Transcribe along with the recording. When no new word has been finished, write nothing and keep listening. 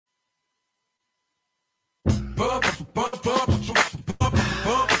Bump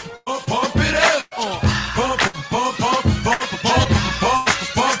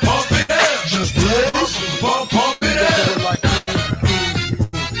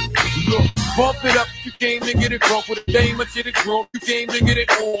it up, you came to get it drunk with a dame, shit it drunk, you came to get it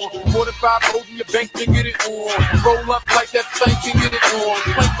on. 45 O's in your bank to get it on. Roll up like that thing to get it on.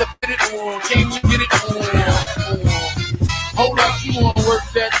 Plank to get it on, came to get it on. Hold up, you wanna work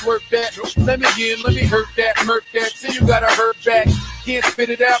that. Let me hurt that, murk that. See you gotta hurt back. Can't spit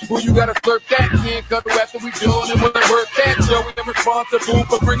it out, boo, you gotta slurp that. Can't cut it after we doing it when I work that. So we are responsible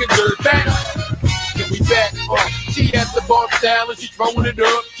for bringing dirt back. We back, she at the bar style and she throwing it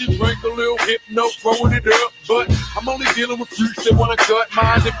up. She drank a little hypno, throwing it up. But I'm only dealing with freaks that wanna cut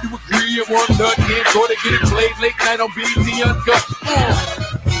mine. If you agree, and one nut can't go to get it played late night on BT Uncut.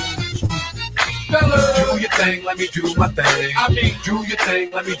 Fellas, do your thing, let me do my thing. I mean, do your thing,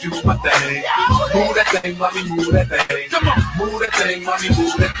 let me do my thing. Move that thing, let me move that thing. Come on, move that thing, let me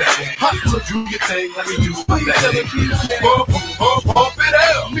move that thing. So do your thing, let me do my thing. Pump it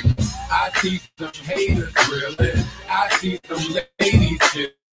up. I see some haters grilling. I see some ladies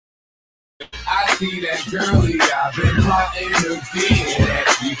shit. I see that girlie I've been plotting to get. That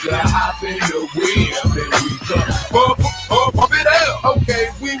she could hop in the wheel. Then we come pump it up. Okay,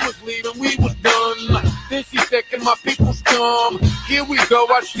 we was leaving, we was done. Then she said, can my people come? Here we go,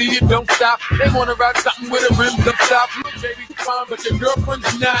 I see it, don't stop. They wanna ride something with the rims up top. Look, baby, fine, but your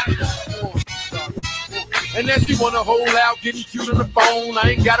girlfriend's not. And then she wanna hold out, getting cute on the phone.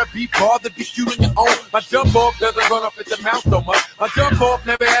 I ain't gotta be bothered, be cute on your own. My jump off doesn't run off at the mouth so much. My jump off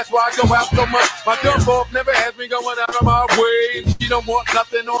never asks why I go out so much. My jump off never has me going out of my way. She don't want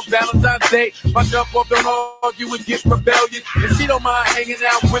nothing on Valentine's Day. My jump off don't argue and get rebellious. And she don't mind hanging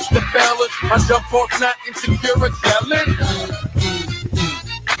out with the fellas. My jump off's not insecure or jealous.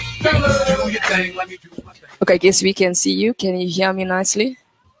 Fellas, do your thing, let me do my thing. Okay, guess we can see you. Can you hear me nicely?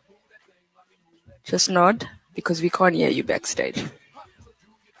 Just nod, because we can't hear you backstage.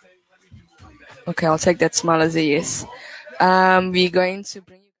 Okay, I'll take that smile as a yes. We're going to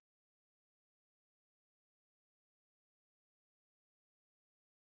bring you...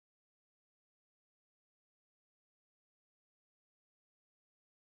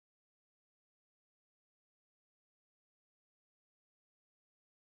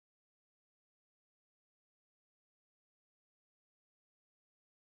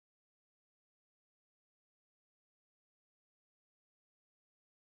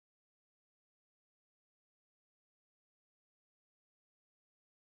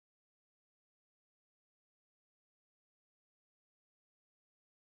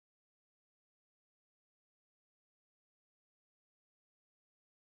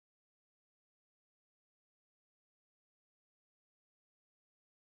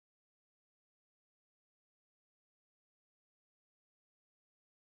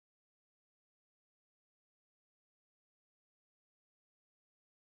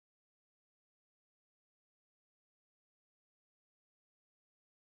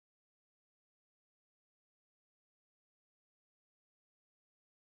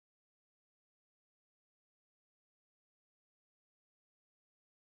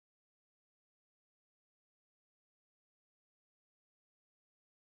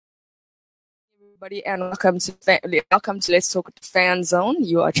 Everybody, and welcome to Let's Talk Fan Zone.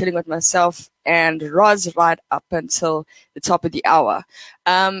 You are chilling with myself and Roz right up until the top of the hour.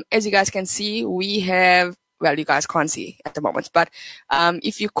 As you guys can see, we have, well, you guys can't see at the moment, but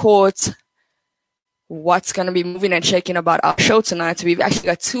if you caught what's going to be moving and shaking about our show tonight, we've actually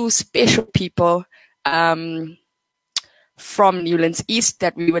got two special people from Newlands East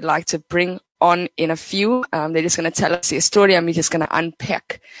that we would like to bring on in a few. They're just going to tell us their story, and we're just going to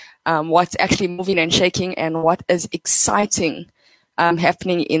unpack what's actually moving and shaking and what is exciting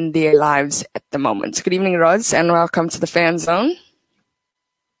happening in their lives at the moment. Good evening, Roz, and welcome to the Fan Zone.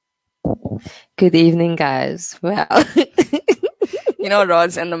 Good evening, guys. Well, you know,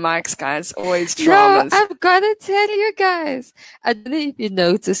 Roz and the mics, guys, always dramas. No, I've got to tell you guys. I don't know if you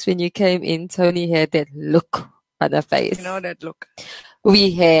noticed when you came in, Tony had that look on her face. You know that look.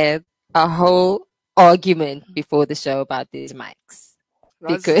 We had a whole argument before the show about these mics.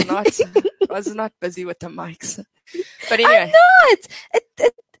 Roz is not busy with the mics. But anyway. I'm not.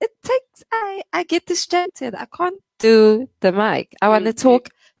 It takes, I get distracted. I can't do the mic. I want to talk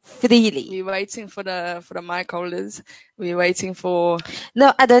freely. We're waiting for the mic holders. We're waiting for...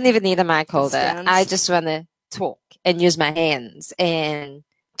 No, I don't even need a mic holder. I just want to talk and use my hands and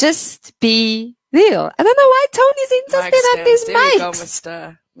just be real. I don't know why Tony's insisting on these mics. There you go,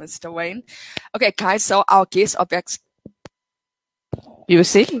 Mr. Wayne. Okay, guys, so our guests are back. You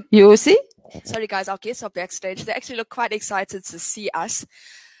see? Sorry, guys, our guests are backstage. They actually look quite excited to see us.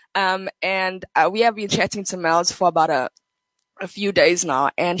 And we have been chatting to Mel's for about a few days now,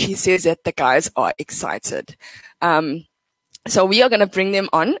 and she says that the guys are excited. So we are going to bring them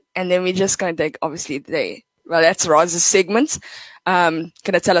on, and then we're just going to take, obviously, that's Roz's segment. Going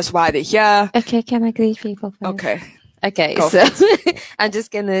to tell us why they're here. Okay, can I greet people first? Okay, Go so I'm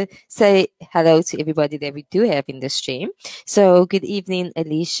just going to say hello to everybody that we do have in the stream. So good evening,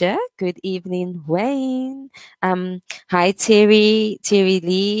 Alicia. Good evening, Wayne. Hi, Terry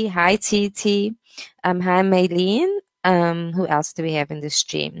Lee. Hi, TT. Hi, Maylene. Who else do we have in the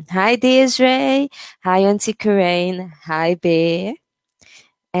stream? Hi, Desiree. Hi, Auntie Coraine. Hi, Bear.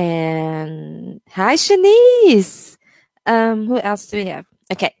 And hi, Shanice. Who else do we have?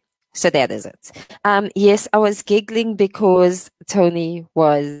 Okay. So that is it. Yes, I was giggling because Tony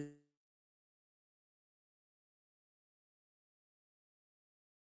was.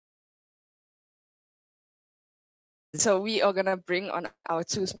 So we are gonna bring on our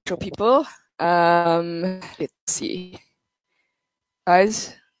two special people. Let's see,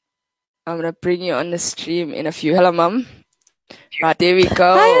 guys. I'm gonna bring you on the stream in a few. Hello, Mom. Right, there we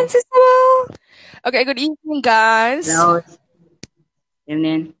go. Hi, Auntie Isabel. Okay, good evening, guys. Hello.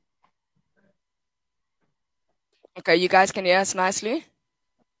 Evening. Okay, you guys can hear us nicely?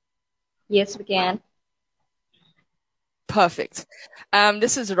 Yes, we can. Perfect.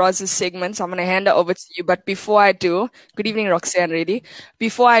 This is Roz's segment, so I'm going to hand it over to you. But before I do, good evening, Roxanne, really.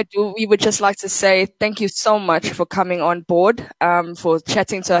 Before I do, we would just like to say thank you so much for coming on board, for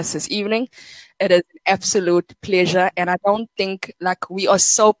chatting to us this evening. It is an absolute pleasure. And I don't think, we are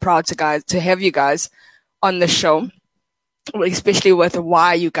so proud to have you guys on the show, especially with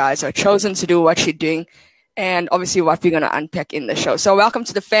why you guys are chosen to do what you're doing and obviously what we're going to unpack in the show. So welcome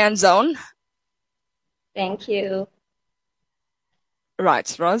to the Fan Zone. Thank you.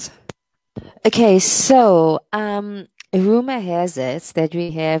 Right, Roz? Okay, so rumor has it that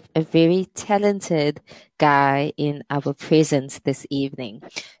we have a very talented guy in our presence this evening.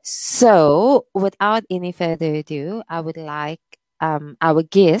 So without any further ado, I would like our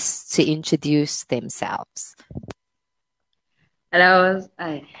guests to introduce themselves. Hello,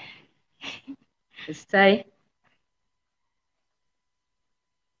 it's Taye.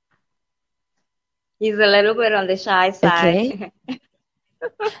 He's a little bit on the shy side. Okay.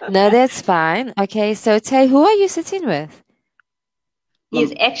 No, that's fine. Okay, so Taye, who are you sitting with?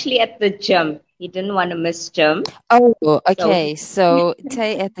 He's actually at the gym. He didn't want to miss gym. Oh, okay. So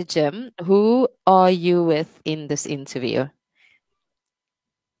Taye at the gym. Who are you with in this interview?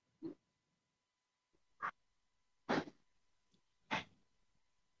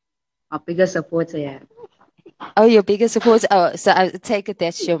 Our biggest supporter, yeah. Oh, your biggest supporter. Oh, so I take it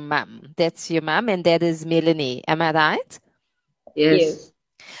that's your mum. That's your mum, and that is Melanie. Am I right? Yes.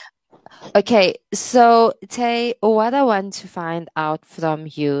 Okay, so Taye, what I want to find out from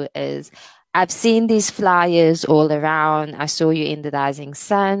you is I've seen these flyers all around. I saw you in the Rising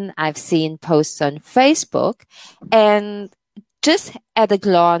Sun. I've seen posts on Facebook, and just at a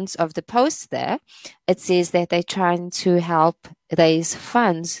glance of the post there, it says that they're trying to help raise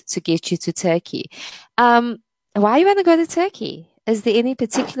funds to get you to Turkey. Why you want to go to Turkey? Is there any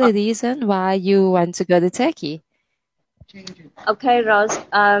particular reason why you want to go to Turkey? Okay, Roz.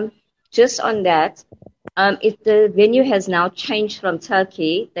 Just on that, if the venue has now changed from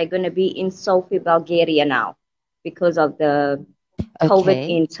Turkey, they're going to be in Sofia, Bulgaria now because of the COVID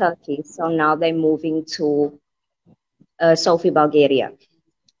in Turkey. So now they're moving to Sofia, Bulgaria.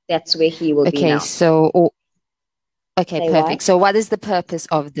 That's where he will be now. Okay, perfect. So what is the purpose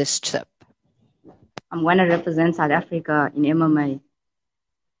of this trip? I'm going to represent South Africa in MMA.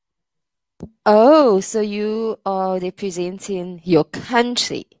 Oh, so you are representing your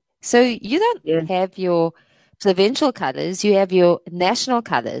country. So you don't have your provincial colors, you have your national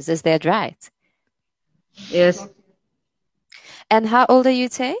colors. Is that right? Yes. And how old are you,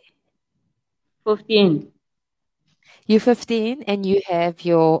 Taye? 15. You're 15 and you have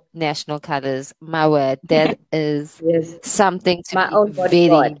your national colors. My word, that is something to be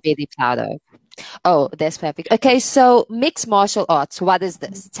very, very proud of. Oh, that's perfect. Okay, so mixed martial arts, what is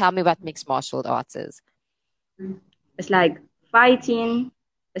this? Tell me what mixed martial arts is. It's like fighting.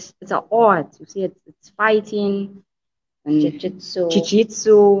 It's an art. You see, it's fighting and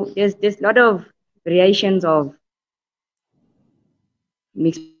jiu-jitsu. There's a lot of variations of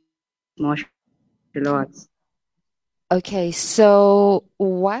mixed martial arts. Okay, so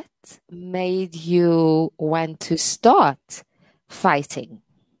what made you want to start fighting?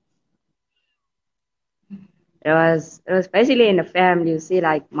 It was basically in the family. You see,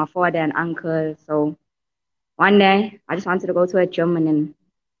 like my father and uncle. So one day, I just wanted to go to a gym and then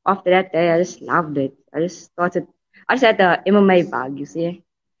After that day, I just loved it. I just had the MMA bug, you see.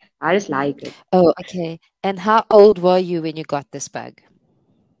 I just like it. Oh, okay. And how old were you when you got this bug?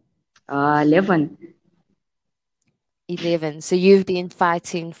 11. 11. So you've been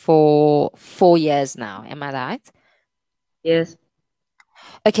fighting for 4 years now, am I right? Yes.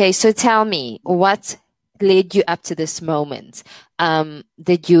 Okay, so tell me, what led you up to this moment?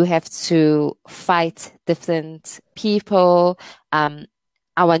 Did you have to fight different people?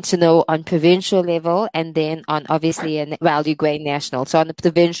 I want to know on provincial level and then on obviously, well, you're going national. So on the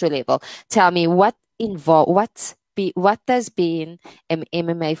provincial level, tell me what does being an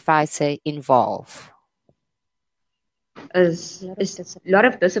MMA fighter involve? It's a lot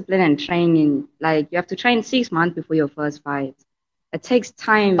of discipline and training. Like you have to train 6 months before your first fight. It takes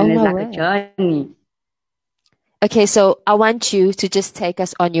time Oh and it's my like a word. journey. Okay, so I want you to just take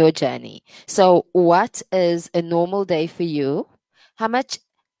us on your journey. So, what is a normal day for you? How much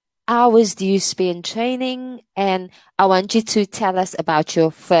hours do you spend training? And I want you to tell us about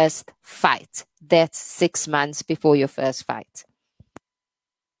your first fight. That's 6 months before your first fight.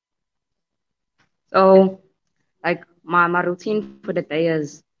 So like my routine for the day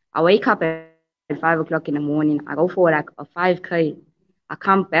is I wake up at 5 o'clock in the morning. I go for like a 5K. I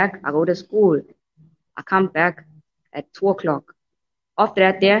come back, I go to school. I come back at 2 o'clock. After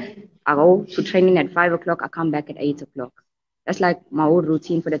that there, I go to training at 5 o'clock. I come back at 8 o'clock. That's like my whole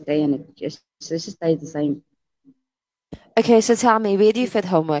routine for the day and it just stays the same. Okay, so tell me, where do you fit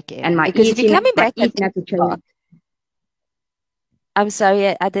homework And in? Because if you're coming my back at eating eight has to o'clock, change I'm sorry,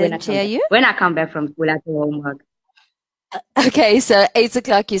 I when I didn't come hear back. you. When I come back from school after homework. Okay, so 8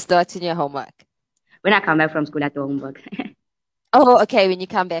 o'clock you start in your homework. When I come back from school after homework. Oh, okay. When you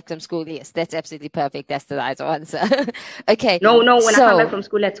come back from school, yes, that's absolutely perfect. That's the right answer. Okay, No, when I come back so from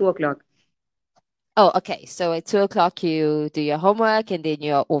school at 2 o'clock. oh, okay. So at 2 o'clock you do your homework and then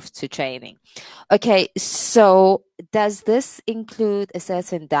you're off to training. Okay, so does this include a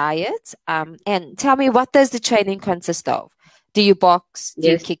certain diet? And tell me, what does the training consist of? Do you box? Do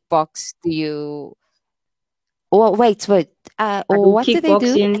you Yes. kickbox? Do you? Oh, wait. I Or do what do they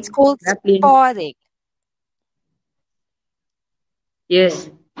do? It's kickboxing, called grappling. sparring. Yes.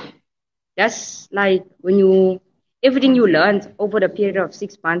 That's like when you everything you learned over the period of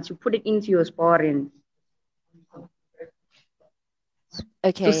 6 months, you put it into your sparring to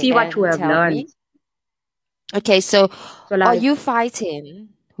Okay, see what you and have tell learned. me. Okay, so So are like you fighting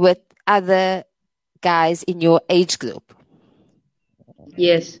with other guys in your age group?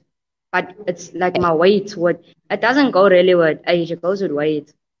 yes. But it's like my weight what it doesn't go really with age, it goes with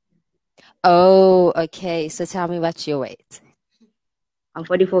weight. Oh, okay. So tell me what's your weight. I'm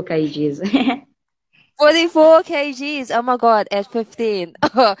 44 kgs. 44 kgs. Oh my God, at 15.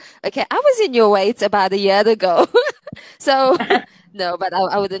 Oh, okay. I was in your weight about a year ago. So, no, but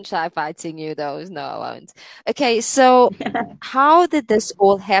I wouldn't try fighting you, though. No, I won't. Okay, so how did this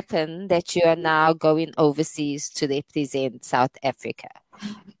all happen that you are now going overseas to represent South Africa?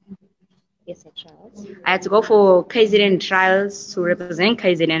 Yes, at trials. I had to go for KZN trials to represent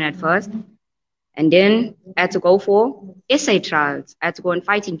KZN at first. And then I had to go for SA trials. I had to go and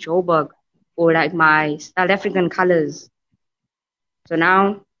fight in Joburg for like my South African colors. So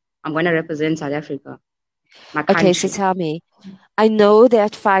now I'm going to represent South Africa, my Okay, so country. tell me, I know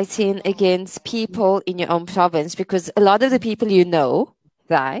that fighting against people in your own province, because a lot of the people you know,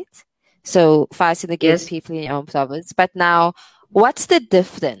 right? So fighting against Yes. people in your own province. But now, what's the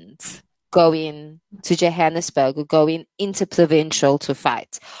difference going to Johannesburg or going interprovincial to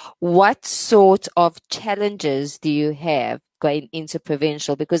fight? What sort of challenges do you have going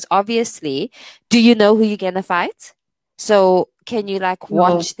interprovincial? Because obviously, do you know who you're gonna fight? So can you like No,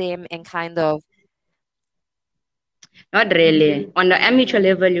 watch them and kind of not really. On the amateur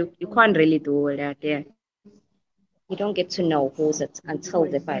level, you can't really do all that there. You don't get to know who's it until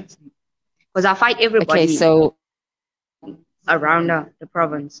they fight. Because I fight okay, everybody so around the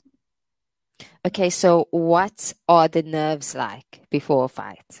province. okay, so what are the nerves like before a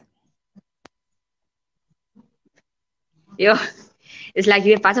fight? Yo, it's like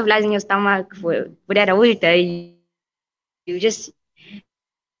you have butterflies in your stomach for that whole day. You just,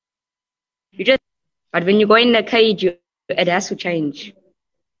 you just, but when you go in the cage, it has to change.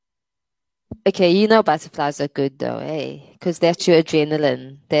 Okay, you know butterflies are good though, eh? Because that's your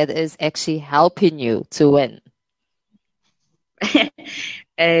adrenaline that is actually helping you to win.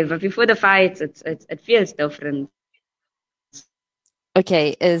 But before the fight, it feels different.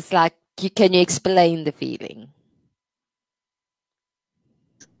 Okay, it's like, can you explain the feeling?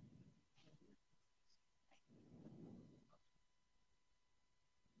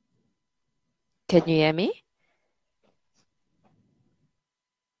 Can you hear me?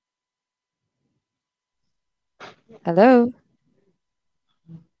 Hello?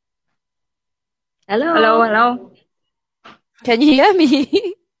 Hello. Hello. Can you hear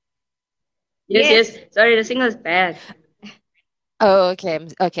me? Yes. Sorry, the signal is bad. Oh, okay.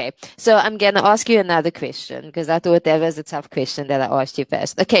 Okay. So I'm going to ask you another question because I thought that was a tough question that I asked you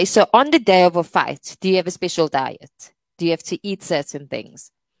first. Okay. So on the day of a fight, do you have a special diet? Do you have to eat certain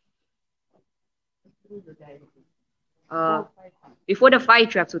things? Before the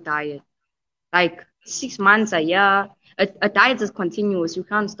fight, you have to diet. Like 6 months, a year. A diet is continuous. You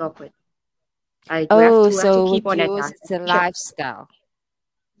can't stop it. Like you have Oh, to so keep with on that yours, diet. it's a Sure. lifestyle.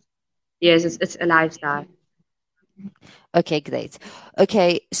 Yes, it's a lifestyle. Okay, great.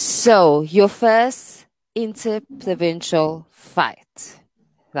 Okay. So your first interprovincial fight,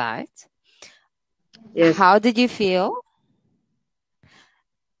 right? Yes. How did you feel?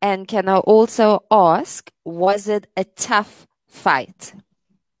 And can I also ask, was it a tough fight?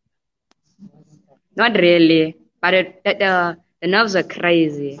 Not really, but the nerves are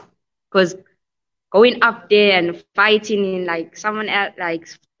crazy. Because going up there and fighting in like someone else, like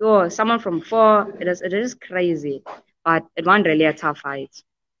someone from four, it is crazy. But it wasn't really a tough fight.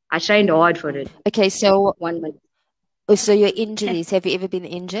 I trained hard for it. Okay, so 1 month. so your injuries, have you ever been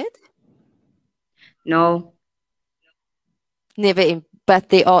injured? No. Never, but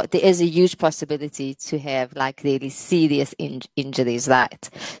there is a huge possibility to have like really serious injuries, right?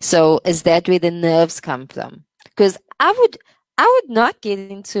 So is that where the nerves come from? Because I would not get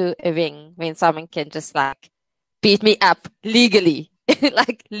into a ring when someone can just like beat me up legally,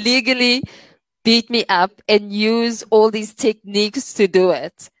 like legally beat me up and use all these techniques to do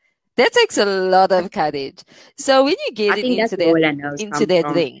it. That takes a lot of courage. So when you I get think that's into where all our nerves into come that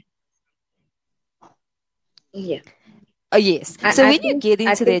from. ring, Yeah. oh yes. So I when you think get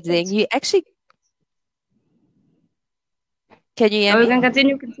I into think that ring, you actually can you hear we me? can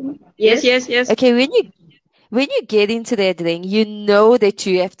continue. Yes. Okay, when you get into that ring, you know that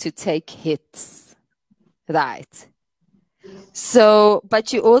you have to take hits, right? So,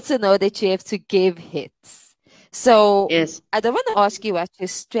 but you also know that you have to give hits. So Yes. I don't want to ask you what your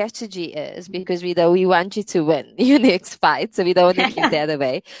strategy is because we want you to win your next fight. So we don't want to give that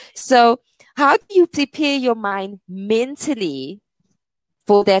away. So how do you prepare your mind mentally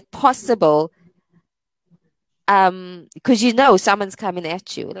for that possible because you know someone's coming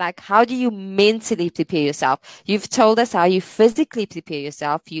at you. Like, how do you mentally prepare yourself? You've told us how you physically prepare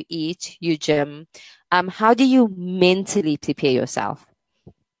yourself. You eat, you gym. How do you mentally prepare yourself?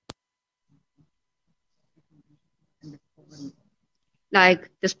 Like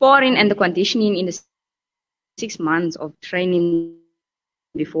the sparring and the conditioning in the 6 months of training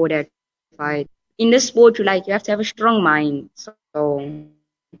before that fight. In this sport, you have to have a strong mind. So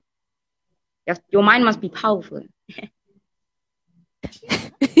your mind must be powerful.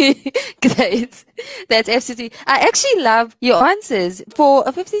 Great. That's absolutely. I actually love your answers. For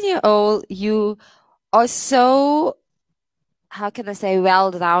a 15-year-old, you are so, how can I say,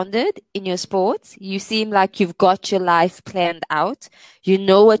 well-rounded in your sports. You seem like you've got your life planned out. You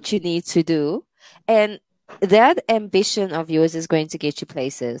know what you need to do. And that ambition of yours is going to get you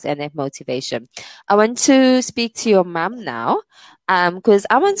places and that motivation. I want to speak to your mum now, because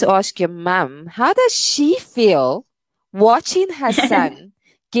I want to ask your mum, how does she feel watching her son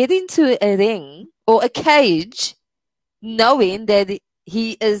get into a ring or a cage, knowing that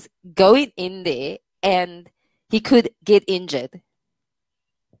he is going in there and he could get injured?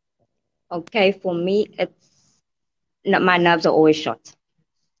 Okay, for me, my nerves are always shot.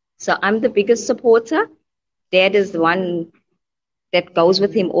 So I'm the biggest supporter. Dad is the one that goes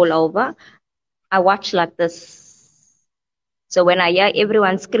with him all over. I watch like this. So when I hear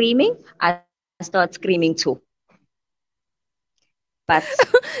everyone screaming, I start screaming too. But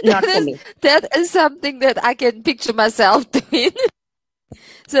that not for is me. that is something that I can picture myself doing.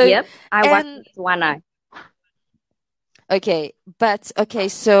 So Yep, I watch and with one eye. okay,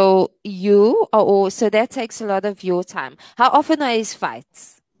 so you are all so that takes a lot of your time. How often are his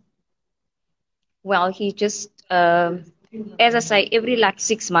fights? Well, he just, as I say, every like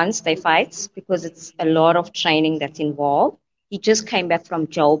 6 months they fight because it's a lot of training that's involved. He just came back from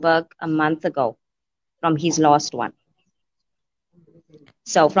Joburg a month ago from his last one.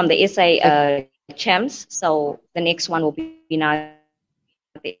 So from the SA champs. So the next one will be now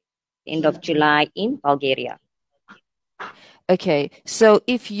at the end of July in Bulgaria. Okay, so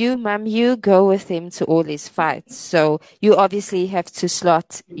if you go with him to all his fights, so you obviously have to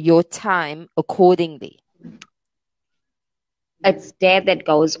slot your time accordingly. It's Dad that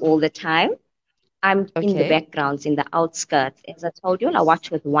goes all the time. I'm in the Okay. backgrounds, in the outskirts. As I told you, I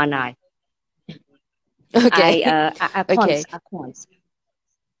watch with one eye. Okay. I can't. Okay. I can't.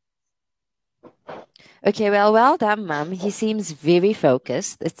 Okay, well done, Mum. He seems very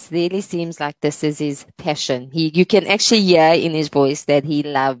focused. It really seems like this is his passion. You can actually hear in his voice that he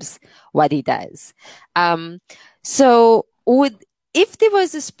loves what he does. So if there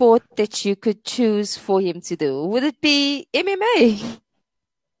was a sport that you could choose for him to do, would it be MMA?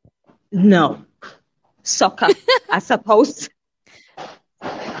 No, soccer, I suppose.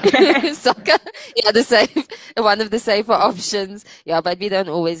 Soccer, yeah, one of the safer options. Yeah, but we don't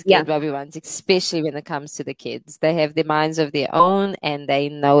always Yeah, get what we want, especially when it comes to the kids. They have their minds of their own and they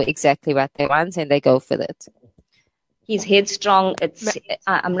know exactly what they want and they go for it. he's headstrong.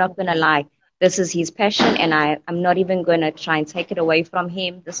 I'm not gonna lie. This is his passion, and I'm not even gonna try and take it away from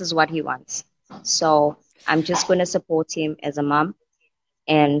him. This is what he wants. So I'm just gonna support him as a mom,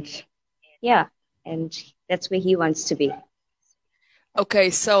 and yeah, and that's where he wants to be. Okay,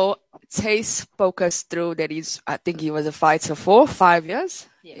 so Tay spoke us through that I think he was a fighter for 5 years,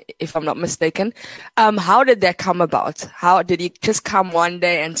 if I'm not mistaken. How did that come about? How did he just come one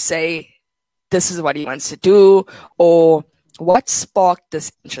day and say, this is what he wants to do? Or what sparked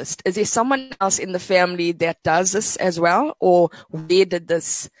this interest? Is there someone else in the family that does this as well? Or where did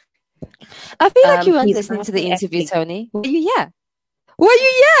this? I feel like you weren't He's listening to the also interview, acting. Tony. Were you? Yeah. Were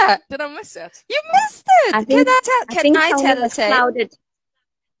you? Yeah. Did I miss it? You missed it. I think Can I Tony tell was it, Tay? clouded.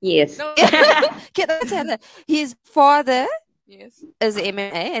 Yes. No. Can I tell her? His father Yes. is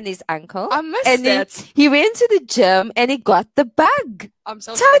MMA and his uncle. I missed And that. he went to the gym and he got the bug. I'm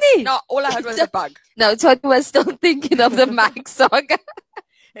so Tony! sorry. No, all I heard was a bug. No, Tony was still thinking of the Mike saga.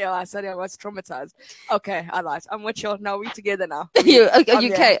 Yeah, sorry, I was traumatized. Okay, all right. I'm with you. Now we together now. Are you I'm okay?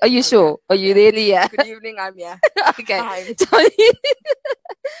 here. Are you I'm sure? Are you really? Yeah. Good evening, I'm here. Okay. Fine. Tony.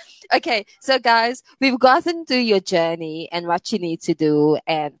 Okay, so guys, we've gotten through your journey and what you need to do,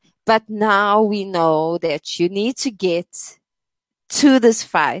 but now we know that you need to get to this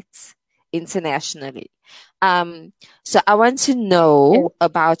fight internationally. So I want to know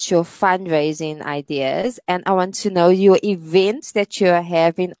about your fundraising ideas and I want to know your event that you're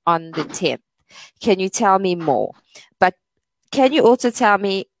having on the 10th. Can you tell me more? But can you also tell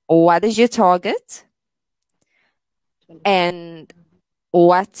me what is your target and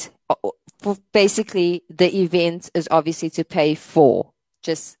what basically the event is obviously to pay for?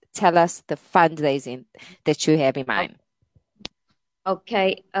 Just tell us the fundraising that you have in mind.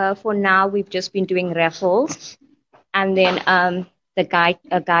 Okay. For now, we've just been doing raffles, and then a guy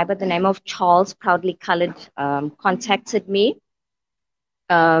by the name of Charles Proudly Colored contacted me.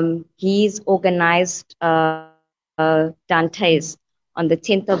 He's organized Dante's on the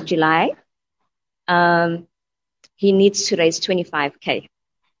 10th of July. He needs to raise 25K.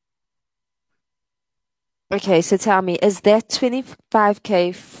 Okay, so tell me, is that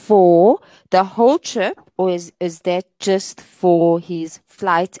 25K for the whole trip or is that just for his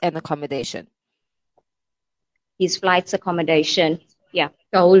flight and accommodation? His flights, accommodation. Yeah,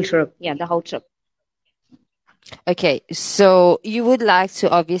 The whole trip. yeah, the whole trip. Okay, so you would like to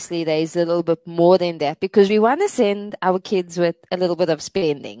obviously raise a little bit more than that because we want to send our kids with a little bit of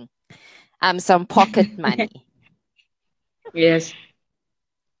spending, some pocket money. Yes.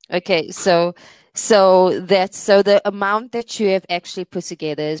 Okay, so the amount that you have actually put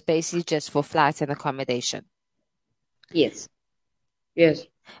together is basically just for flight and accommodation. Yes. Yes.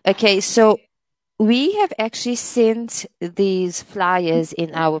 Okay, so we have actually sent these flyers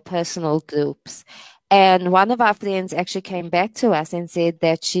in our personal groups. And one of our friends actually came back to us and said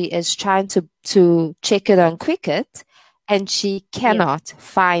that she is trying to check it on Cricket and she cannot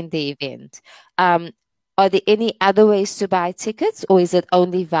find the event. Are there any other ways to buy tickets or is it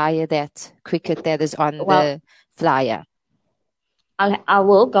only via that Cricket that is on the flyer? I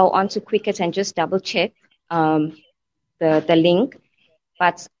will go on to Cricket and just double check the link,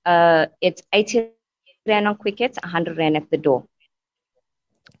 but it's 80 Rand on Cricket, 100 Rand at the door.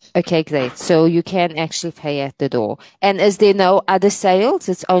 Okay, great. So you can actually pay at the door. And is there no other sales?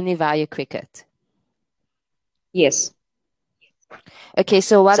 It's only via Cricket. Yes. Okay,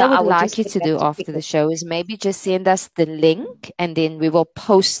 so what I would will like just you get to back do to after the Cricket. show is maybe just send us the link and then we will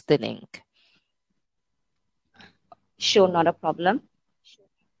post the link. Sure, not a problem.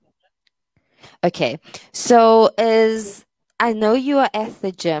 Okay, so I know you are at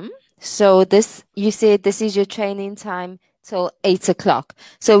the gym. So you said this is your training time till 8 o'clock.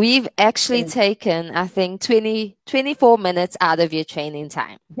 So we've actually taken, I think, 24 minutes out of your training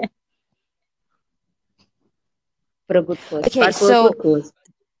time. For a good cause. Okay, But for a good cause.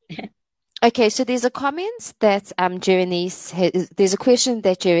 Okay, so there's a comment that there's a question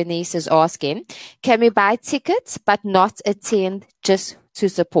that Jerenice is asking. Can we buy tickets but not attend just to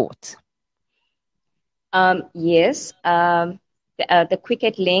support? Yes. The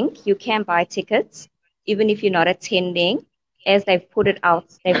Cricket link, you can buy tickets, even if you're not attending, as they've put it out,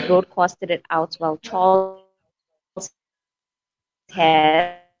 they've broadcasted it out. Well, Charles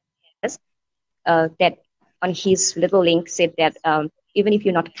has that on his little link said that even if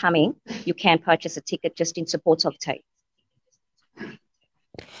you're not coming, you can purchase a ticket just in support of Taye.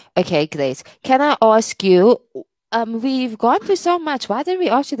 Okay, great. Can I ask you, we've gone through so much. Why didn't we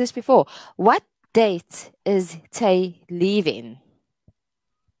ask you this before? What date is Taye leaving?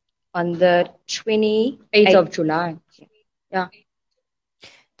 On the 8th of July. Yeah.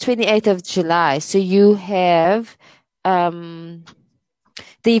 28th of July. So you have, the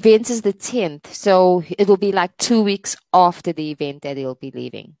event is the 10th. So it will be like 2 weeks after the event that he'll be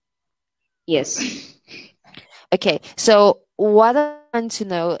leaving. Yes. Okay. So what I want to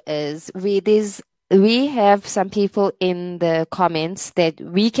know is we have some people in the comments that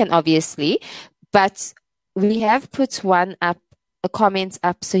we can obviously, but we have put a comment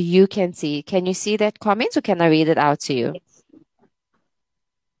up so you can see. Can you see that comment or can I read it out to you? Yes.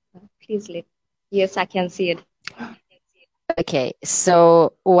 Please yes, I can see it. Okay,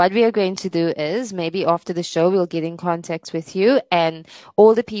 so what we are going to do is maybe after the show, we'll get in contact with you and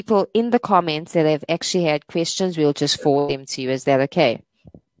all the people in the comments that have actually had questions, we'll just forward them to you. Is that okay?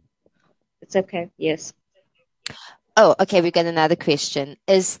 It's okay. Yes. Oh, okay. We got another question.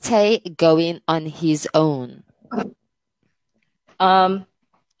 Is Taye going on his own?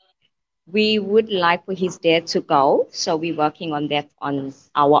 We would like for his dad to go, so we're working on that on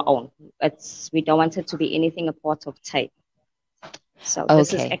our own. We don't want it to be anything a part of Taye. So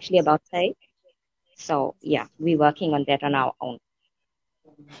this is actually about Taye. So yeah, we're working on that on our own.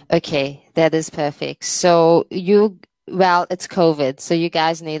 Okay, that is perfect. So it's COVID, so you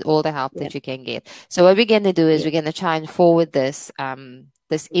guys need all the help that you can get. So what we're going to do is we're going to try and forward this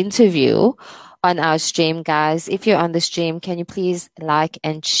interview on our stream, guys. If you're on the stream, can you please like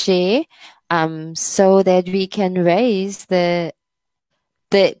and share, so that we can raise the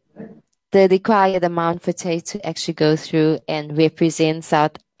required amount for Taye to actually go through and represent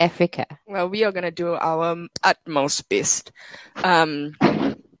South Africa. Well, we are going to do our utmost best.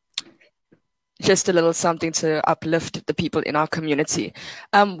 Just a little something to uplift the people in our community.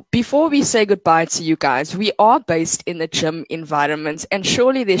 Before we say goodbye to you guys, we are based in the gym environment, and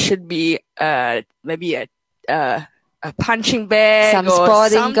surely there should be maybe a punching bag, some or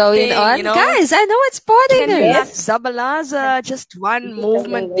sporting going on. You know? Guys, I know what sporting is. Zabalaza, just one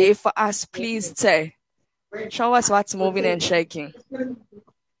movement there for us, please, Taye. Show us what's moving and shaking.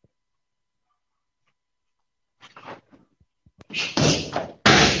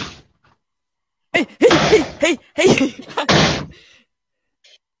 Hey.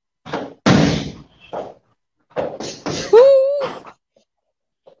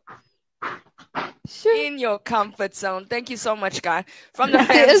 In your comfort zone. Thank you so much, guy. From the fan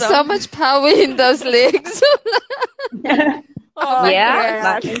There's zone. so much power in those legs.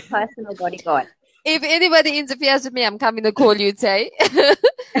 Nothing personal bodyguard. If anybody interferes with me, I'm coming to call you, Taye.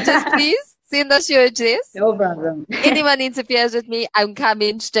 Just please send us your address. No problem. Anyone interferes with me, I'm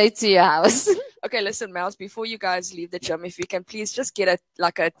coming straight to your house. Okay, listen, Mouse, before you guys leave the gym, if you can please just get a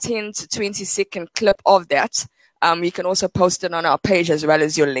 10 to 20 second clip of that. You can also post it on our page as well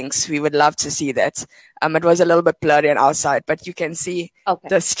as your links. We would love to see that. It was a little bit blurry on our side, but you can see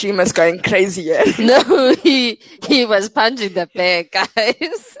the streamers going crazy here. No, he was punching the bag,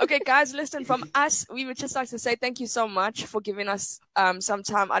 guys. Okay, guys, listen, from us, we would just like to say thank you so much for giving us some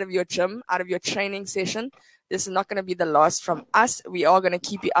time out of your gym, out of your training session. This is not going to be the last from us. We are going to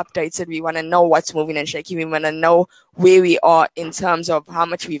keep you updated. We want to know what's moving and shaking. We want to know where we are in terms of how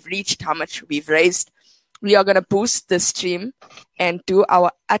much we've reached, how much we've raised. We are going to boost the stream and do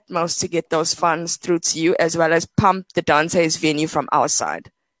our utmost to get those funds through to you, as well as pump the Dante's venue from our side.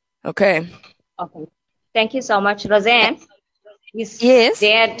 Okay. Okay. Thank you so much, Roseanne. His dad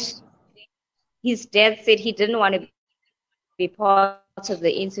said he didn't want to be part of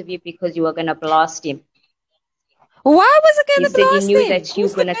the interview because you were going to blast him. Why was I going to blast him? He said he knew that you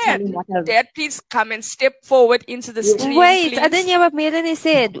were going to tell him what Dad, please come and step forward into the stream. Wait, please. I didn't hear what Melanie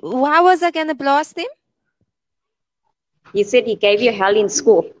said. Why was I going to blast him? He said he gave you hell in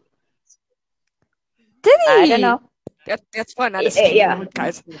school. Did he? I don't know. That's fun. Yeah,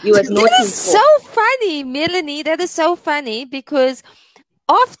 guys. You was naughty. That is so funny, Melanie. That is so funny because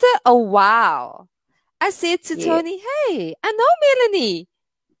after a while, I said to Tony, "Hey, I know Melanie.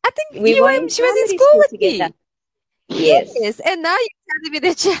 I think she was in school with me." Yes. And now you're telling me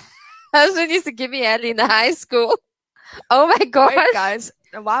that your husband used to give me hell in high school. Oh my gosh. Wait, guys,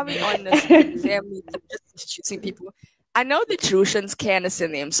 while we're on this family, just choosing people, I know the Druchens, Candace,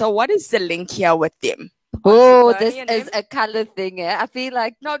 and them. So what is the link here with them? Oh, Bernie this and is them. a color thing. I feel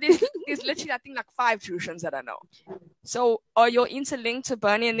like No, there's literally I think like 5 Druchens that I know. So are you interlinked to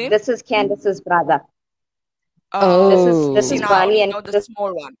Bernie and them? This is Candace's brother. Oh. This See, is now I Bernie only and know the this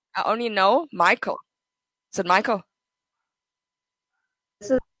small one. I only know Michael. Is it Michael?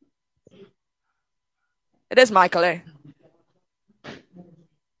 is It is Michael, eh?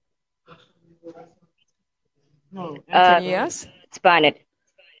 Can you hear us? it's Bernard.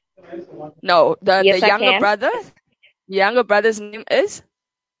 No, the Yes, I younger can. brother. The younger brother's name is.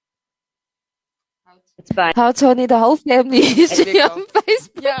 It's Bernard. How Tony, the whole family is There we on go.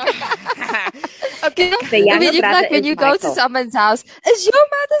 Facebook. Yeah. Okay. The I younger mean, you brother like when is you go to Michael. someone's house, is your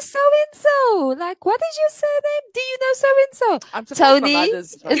mother so and so? Like, what is your surname? Do you know so and so? I'm surprised my Tony,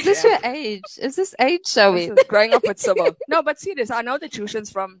 mother's not is this here. your age? Is this age showing? This is growing up with Sybil. No, but serious. I know the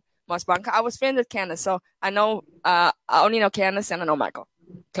Druchens from Mossbank. I was friends with Candace, so I know. I only know Candace and I know Michael.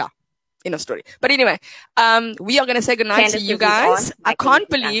 Klar. In a story. But anyway, we are gonna say goodnight Candace to is you his guys. aunt, I Michael can't is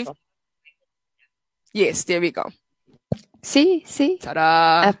his believe. uncle. Yes, there we go. See?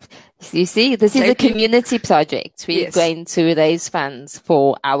 Ta-da! You see, this is a JP? community project. We're Yes. going to raise funds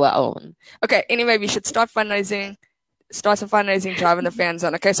for our own. Okay. Anyway, we should start fundraising. Start a fundraising drive in the fan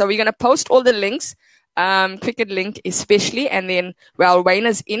zone. Okay, so we're gonna post all the links, cricket link especially, and then Wayne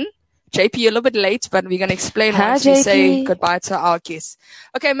is in. JP, you're a little bit late, but we're gonna explain Hi, once we say JP. goodbye to our guests.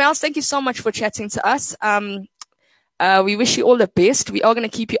 Okay, Mels, thank you so much for chatting to us. We wish you all the best. We are going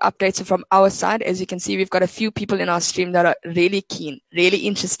to keep you updated from our side. As you can see, we've got a few people in our stream that are really keen, really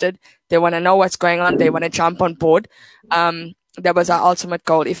interested. They want to know what's going on. They want to jump on board. That was our ultimate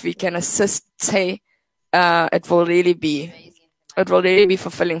goal. If we can assist, say, it will really be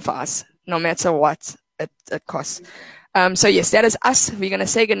fulfilling for us, no matter what it costs. So yes, that is us. We're going to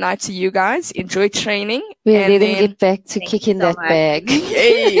say goodnight to you guys. Enjoy training. We're and letting then, get back to Thank kicking you so that much. bag.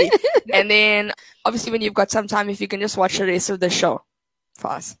 Yay. And then obviously when you've got some time, if you can just watch the rest of the show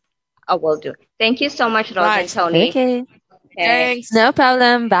for us. I will do. Thank you so much, Rose and Right. Tony. Okay. Okay. Thanks. No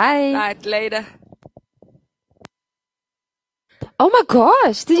problem. Bye. Right, later. Oh my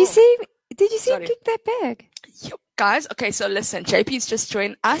gosh. Did you see Sorry. him kick that bag? Yo, guys, okay, so listen, JP's just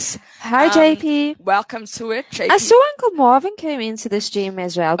joined us. Hi, JP. Welcome to it, JP. I saw Uncle Marvin came into the stream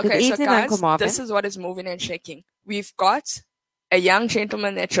as well. Good Okay, so evening, guys, Uncle Marvin. this is what is moving and shaking. We've got a young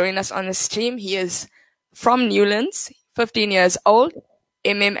gentleman that joined us on the stream. He is from Newlands, 15 years old,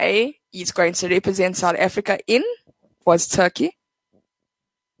 MMA. He's going to represent South Africa in, was Turkey.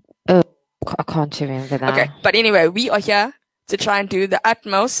 I can't remember now. Okay, but anyway, we are here to try and do the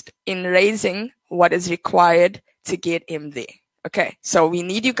utmost in raising what is required to get him there. Okay, so we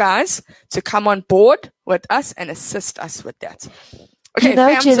need you guys to come on board with us and assist us with that. Okay, You know,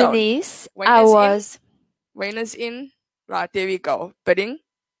 fam zone. Jillianese, Wayne is in. Right, there we go. Bidding.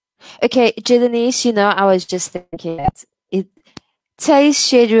 Okay, Jillianese, you know, I was just thinking that Taye's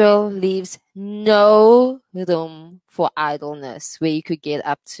schedule leaves no room for idleness where you could get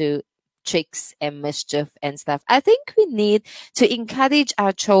up to tricks and mischief and stuff. I think we need to encourage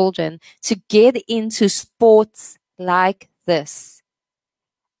our children to get into sports like this,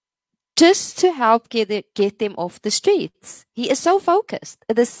 just to help get them off the streets. He is so focused.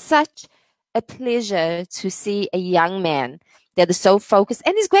 It is such a pleasure to see a young man that is so focused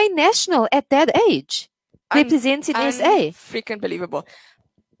and is going national at that age, representing SA. Freaking believable.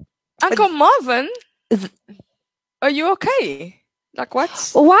 Uncle Marvin, are you okay? Like what?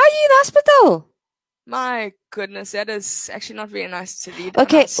 Why are you in hospital? My goodness, that is actually not very nice to read. on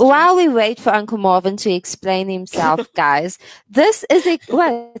Okay, our stream. while we wait for Uncle Marvin to explain himself, guys, this is a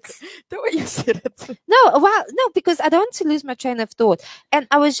what? The way you said it. No, because I don't want to lose my train of thought. And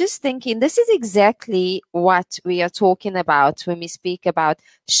I was just thinking, this is exactly what we are talking about when we speak about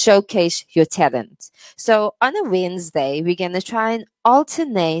showcase your talent. So on a Wednesday, we're going to try and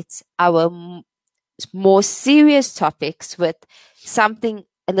alternate our more serious topics with something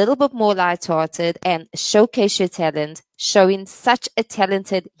a little bit more lighthearted and showcase your talent, showing such a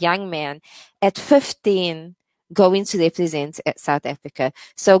talented young man at 15 going to represent South Africa.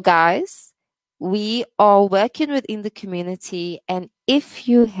 So guys, we are working within the community, and if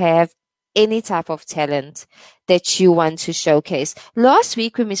you have any type of talent that you want to showcase. Last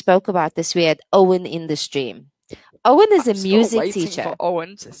week when we spoke about this, we had Owen in the stream. Owen is a music teacher. For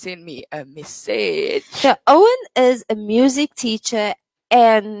Owen to send me a message. So Owen is a music teacher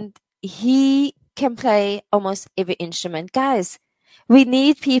and he can play almost every instrument. Guys, we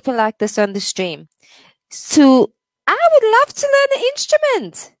need people like this on the stream. So I would love to learn an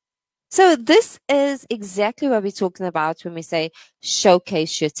instrument. So this is exactly what we're talking about when we say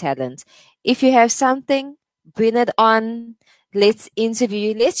showcase your talent. If you have something, bring it on. Let's interview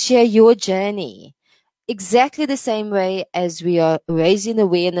you. Let's share your journey. exactly the same way as we are raising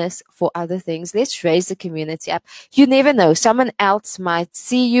awareness for other things. Let's raise the community up. You never know. Someone else might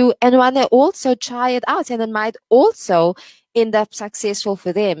see you and want to also try it out, and it might also end up successful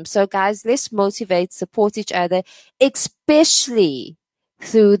for them. So guys, let's motivate, support each other, especially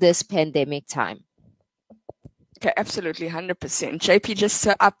through this pandemic time. Okay, absolutely, 100%. JP,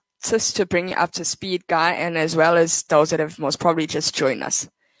 just to bring you up to speed, Guy, and as well as those that have most probably just joined us.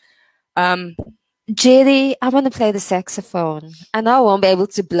 Jerry, I want to play the saxophone. I know I won't be able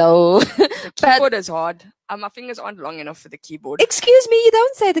to blow. The keyboard is hard. My fingers aren't long enough for the keyboard. Excuse me, you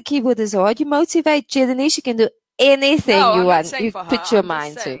don't say the keyboard is hard. You motivate Jerry. She can do anything No, you I'm want. not saying You for her. put your I'm just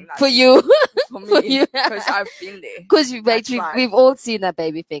mind to. saying, like, For you. For me, For you. because I've been there. Because That's fine. we've all seen a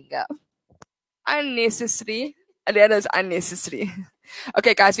baby finger. Unnecessary. That is unnecessary.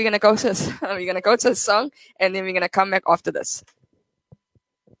 Okay, guys, we're gonna go to a song, and then we're gonna come back after this.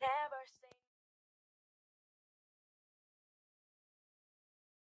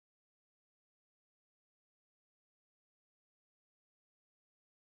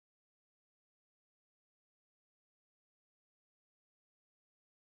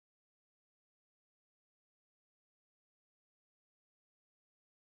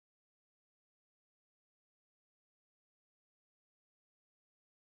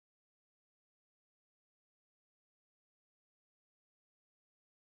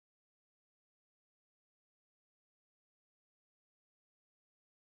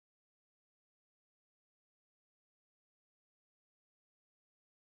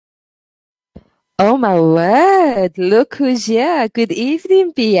 Oh my word. Look who's here. Good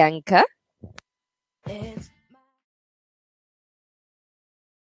evening, Bianca.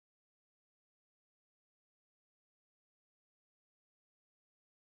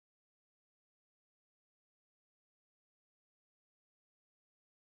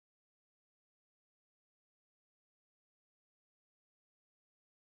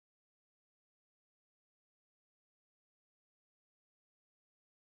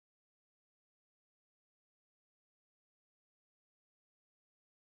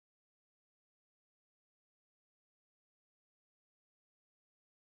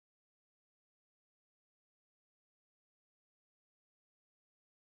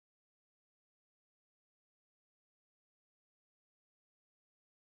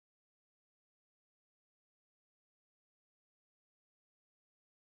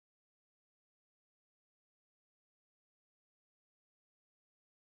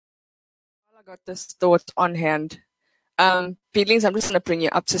 I got this thought on hand. Feelings, I'm just going to bring you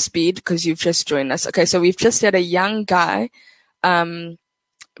up to speed because you've just joined us. Okay, so we've just had a young guy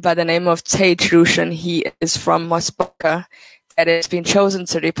by the name of Taye Druchen. He is from Mosbaka that has been chosen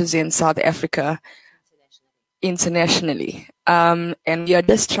to represent South Africa internationally. And we are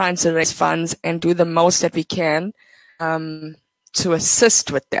just trying to raise funds and do the most that we can to assist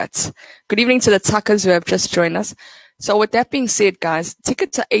with that. Good evening to the Tuckers who have just joined us. So with that being said, guys,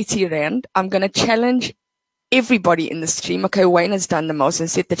 tickets are 80 Rand. I'm going to challenge everybody in the stream. Okay, Wayne has done the most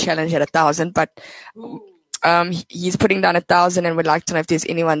and set the challenge at 1,000, but he's putting down 1,000 and would like to know if there's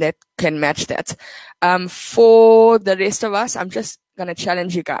anyone that can match that. For the rest of us, I'm just going to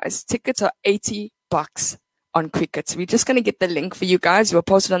challenge you guys. Tickets are $80 on Quickets. We're just going to get the link for you guys. We'll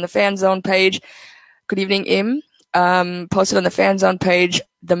post it on the Fan Zone page. Good evening, M. Post it on the Fan Zone page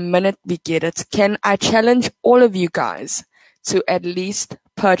the minute we get it. Can I challenge all of you guys to at least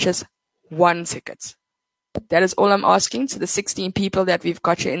purchase one ticket? That is all I'm asking to the 16 people that we've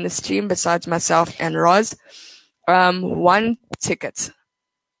got here in the stream, besides myself and Roz. One ticket.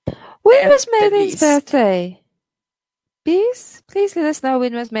 When was Maylene's birthday? Please let us know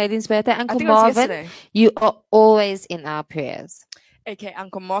when was Maylene's birthday. Uncle Marvin, you are always in our prayers. Okay,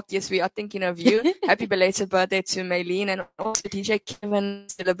 Uncle Mark, yes, we are thinking of you. Happy belated birthday to Maylene, and also DJ Kevin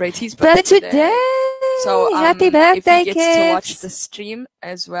celebrates his birthday today. So happy birthday, if he gets to watch the stream,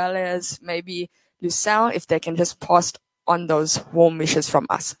 as well as maybe Lucille, if they can just post on those warm wishes from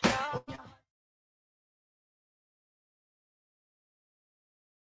us.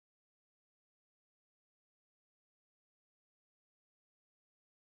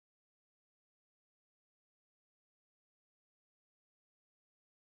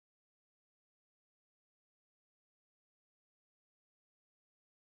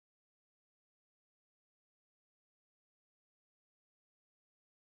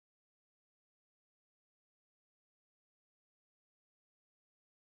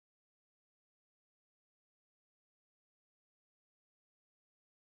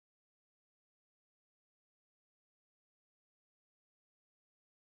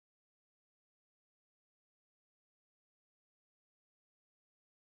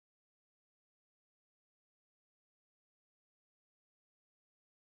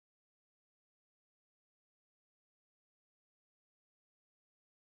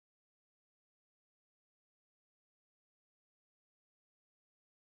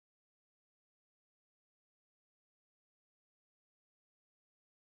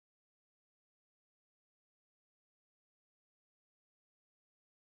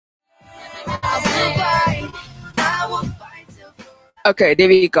 Okay, there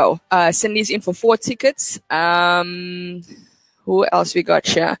we go. Cindy's in for 4 tickets. Who else we got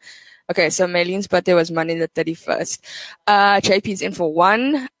here? Okay, so Maylene's birthday was Monday the 31st. JP's in for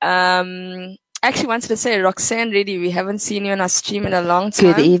 1. Actually wanted to say, Roxanne Reddy, we haven't seen you on our stream in a long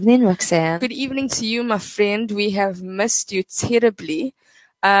time. Good evening, Roxanne. Good evening to you, my friend. We have missed you terribly.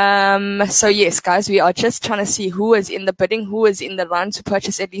 So yes, guys, we are just trying to see who is in the bidding, who is in the run to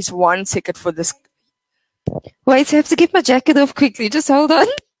purchase at least 1 ticket for this. Wait, I have to get my jacket off quickly. Just hold on.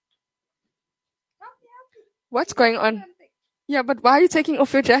 What's going on? Yeah, but why are you taking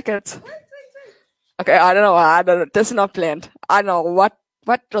off your jacket? Okay, I don't know. This is not planned. I don't know. What,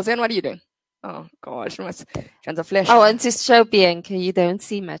 Roseanne, what are you doing? Oh, gosh. Chance of flash. I want to show Bianca. You don't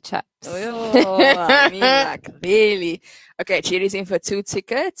see my chaps. Oh, I mean, like, really. Okay, Cherry's in for 2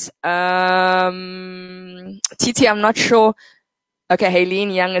 tickets. TT, I'm not sure. Okay,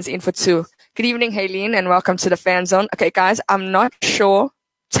 Haleen Young is in for 2. Good evening, Haleen, and welcome to the fan zone. Okay, guys, I'm not sure.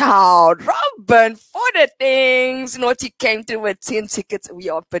 Ciao, Robin, for the things. Naughty came through with 10 tickets. We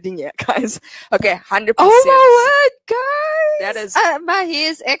are bidding here, guys. Okay, 100%. Oh my word, guys! That is my hair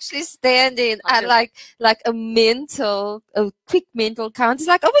is actually standing at like a quick mental count. It's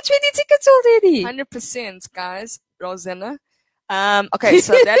like over 20 tickets already. 100%, guys. Rosanna. Okay,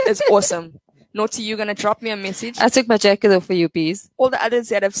 so that is awesome. Naughty, you're gonna drop me a message. I took my jacket off for you, please. All the others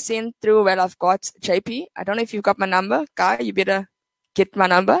that have sent through, well, I've got JP. I don't know if you've got my number. Guy, you better get my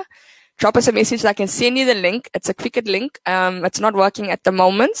number. Drop us a message so I can send you the link. It's a Cricut link. It's not working at the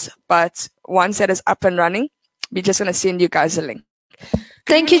moment, but once that is up and running, we're just gonna send you guys a link.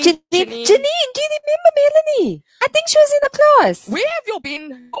 Thank you, Janine. Janine, do you remember Melanie? I think she was in the class. Where have you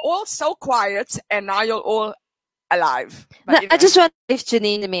been? All so quiet, and now you're all alive. No, I just wonder if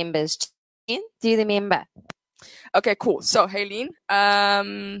Janine remembers. Janine, do you remember? Okay, cool. So, Haleen,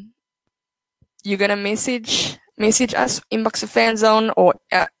 you're gonna message us, inbox the fan zone, or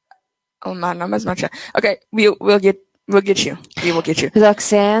oh, my number's not sure. Okay, we'll get you. We will get you.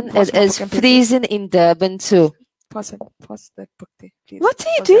 Roxanne, it is freezing in Durban too. Pause that book there, please. What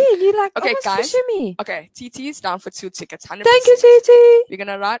are you doing? You like okay, almost guys. pushing me. Okay, TT is down for 2 tickets. 100%. Thank you, TT. We're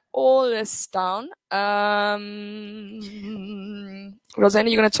gonna write all this down. Rosanna,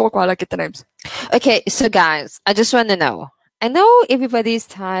 you're gonna talk while I get the names. Okay, so guys, I just want to know. I know everybody's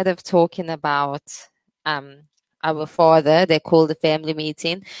tired of talking about our father. They call the family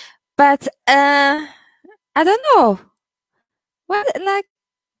meeting, but I don't know.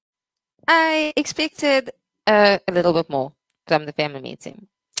 I expected a little bit more from the family meeting.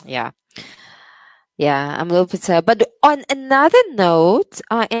 Yeah, I'm a little bit sad. But on another note,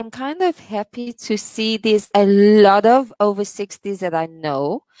 I am kind of happy to see there's a lot of over 60s that I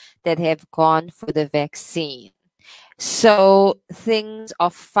know that have gone for the vaccine. So things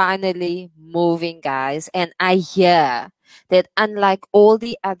are finally moving, guys. And I hear that unlike all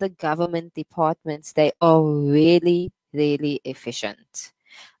the other government departments, they are really, really efficient.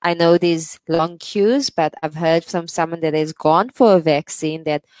 I know there's long queues, but I've heard from someone that has gone for a vaccine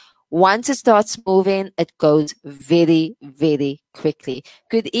that once it starts moving, it goes very, very quickly.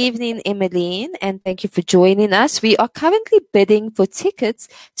 Good evening, Emmeline, and thank you for joining us. We are currently bidding for tickets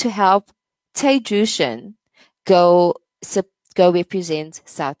to help Taye Druchen go represent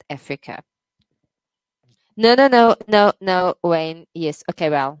South Africa. No, Wayne. Yes. Okay,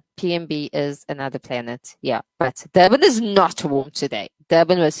 well, PMB is another planet. Yeah, but Durban is not warm today.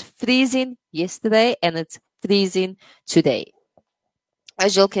 Durban was freezing yesterday and it's freezing today.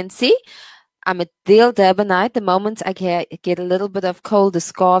 As you can see, I'm a real Durbanite. The moment I get a little bit of cold, the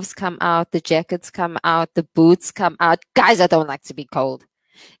scarves come out, the jackets come out, the boots come out. Guys, I don't like to be cold.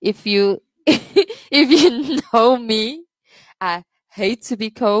 If you know me, I hate to be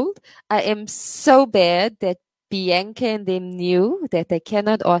cold. I am so bad that Bianca and them knew that they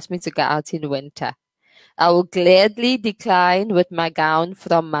cannot ask me to go out in winter. I will gladly decline with my gown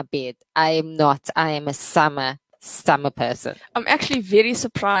from my bed. I am not. I am a summer person. I'm actually very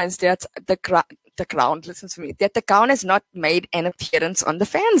surprised that the ground, listen to me, that the gown has not made an appearance on the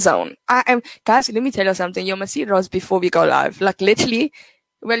fan zone. Guys, let me tell you something. You must see Roz before we go live. Like literally,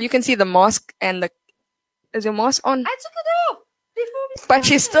 well, you can see the mask and is your mask on? I took it off before we started. But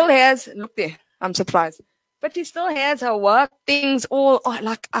she still has, look there, I'm surprised. But she still has her work things all,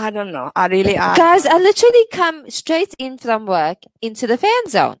 I don't know. Guys, I literally come straight in from work into the fan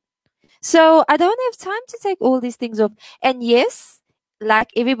zone. So I don't have time to take all these things off. And yes, like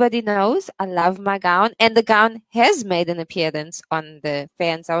everybody knows, I love my gown. And the gown has made an appearance on the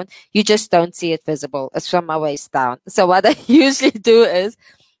fan zone. You just don't see it visible. It's from my waist down. So what I usually do is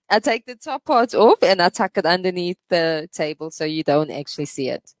I take the top part off and I tuck it underneath the table so you don't actually see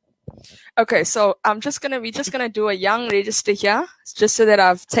it. Okay, so we're just gonna do a young register here, just so that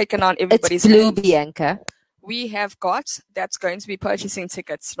I've taken on everybody's It's blue, names. Bianca. We have got that's going to be purchasing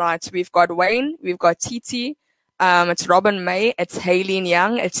tickets, right? We've got Wayne, we've got TT, it's Robin May, it's Haylene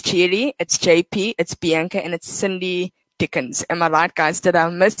Young, it's Jerry, it's JP, it's Bianca, and it's Cindy Dickens. Am I right, guys? Did I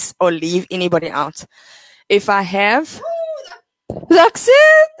miss or leave anybody out? If I have,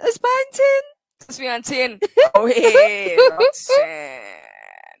 Roxanne is buying 10. it's me on 10. Oh, hey,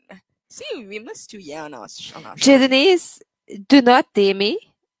 Roxanne. See, we missed you, yeah, on our show. Janice, do not dare me.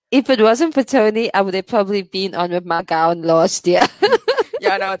 If it wasn't for Tony, I would have probably been on with my gown last year.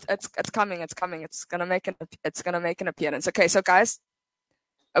 Yeah, no, it's coming. It's coming. It's gonna make an appearance. Okay, so guys,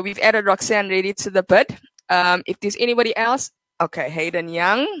 we've added Roxanne ready to the bid. If there's anybody else, okay, Hayden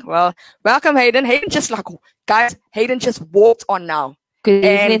Young. Well, welcome, Hayden. Hayden just Hayden just walked on now. Good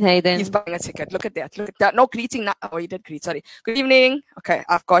And evening, Hayden. he's buying a ticket. Look at that. Look at that. No greeting now. Oh, he did greet. Sorry. Good evening. Okay,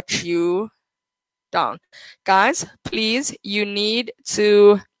 I've got you down. Guys, please, you need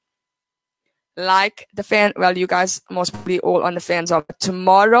to like the fan. Well, you guys most probably all on the fan zone.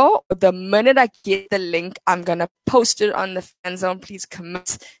 Tomorrow, the minute I get the link, I'm going to post it on the fan zone. Please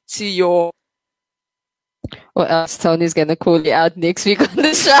commit to your... Or else Tony's going to call you out next week on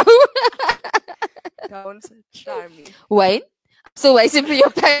the show. Don't try me. Wayne, still waiting for your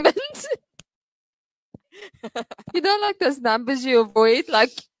payment. You know, like those numbers you avoid,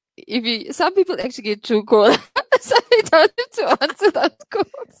 like some people actually get true call, so they don't have to answer those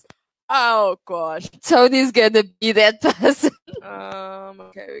calls. Oh gosh, Tony's gonna be that person.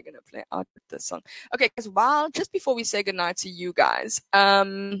 Okay, we're gonna play out with this song. Okay, because just before we say goodnight to you guys,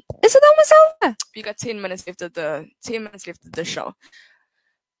 Is it almost over? We got 10 minutes left of the show.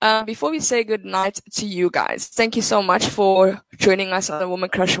 Before we say goodnight to you guys, thank you so much for joining us on the Woman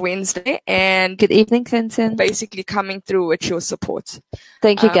Crush Wednesday and good evening, Clinton. Basically coming through with your support.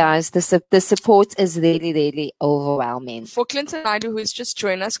 Thank you, guys. The support is really, really overwhelming. For Clinton Naidu, who's just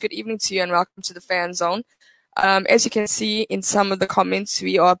joined us, good evening to you and welcome to the Fan Zone. As you can see in some of the comments,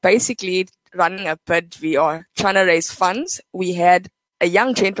 we are basically running a bid. We are trying to raise funds. We had a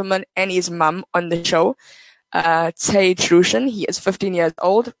young gentleman and his mum on the show. Taye Druchen. He is 15 years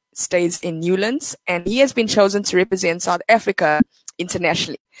old, stays in Newlands, and he has been chosen to represent South Africa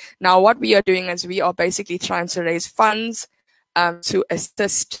internationally. Now, what we are doing is we are basically trying to raise funds to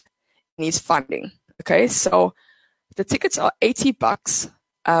assist in his funding. Okay, so the tickets are $80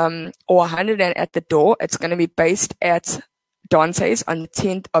 or 100 at the door. It's going to be based at Dante's on the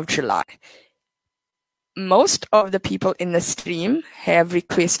 10th of July. Most of the people in the stream have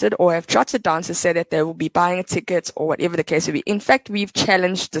requested or have jotted down to say that they will be buying a ticket or whatever the case will be. In fact, we've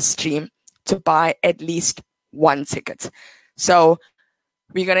challenged the stream to buy at least one ticket. So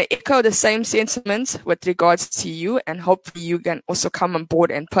we're going to echo the same sentiments with regards to you, and hopefully you can also come on board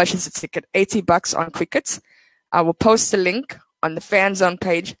and purchase a ticket. $80 on Quickets. I will post the link on the Fan Zone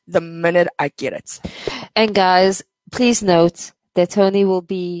page the minute I get it. And guys, please note that Tony will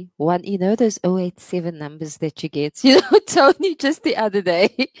be one, you know, those 087 numbers that you get. You know, Tony just the other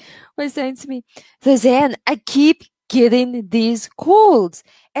day was saying to me, Roseanne, I keep getting these calls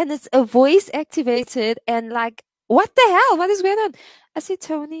and it's a voice activated and like, what the hell? What is going on? I said,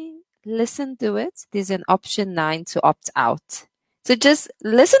 Tony, listen to it. There's an option 9 to opt out. So just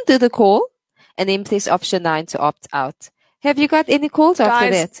listen to the call and then press option 9 to opt out. Have you got any calls after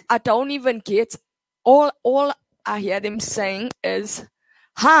that? I don't even get all I hear them saying is,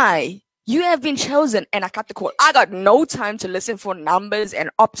 hi, you have been chosen, and I cut the call. I got no time to listen for numbers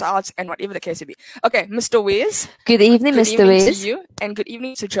and opt-outs and whatever the case may be. Okay, Mr. Wes. Good evening, Mr. Wes. Good evening to you, and good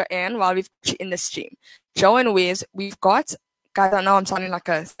evening to Joanne while we've got you in the stream. Joe and Wes, we've got, guys, I know I'm sounding like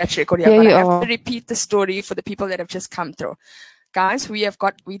a statue record here, but I have to repeat the story for the people that have just come through. Guys, we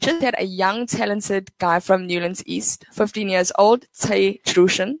just had a young, talented guy from Newlands East, 15 years old, Taye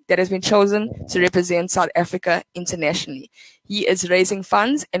Druchen, that has been chosen to represent South Africa internationally. He is raising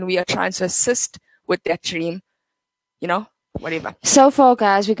funds, and we are trying to assist with that dream, you know, whatever. So far,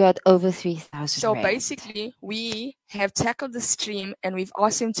 guys, we got over 3,000. So basically, we have tackled the stream, and we've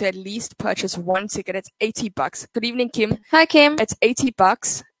asked him to at least purchase one ticket. It's $80. Good evening, Kim. Hi, Kim. It's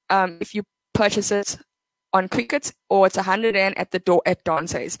 $80 if you purchase it on Quicket, or it's 100 at the door at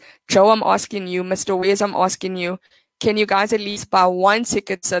Dante's. Joe, I'm asking you, Mr. Wes, I'm asking you, can you guys at least buy one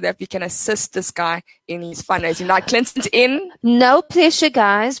ticket so that we can assist this guy in his fundraising? Like Clinton's in. No pressure,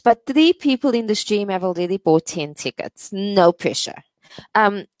 guys, but 3 people in the stream have already bought 10 tickets. No pressure.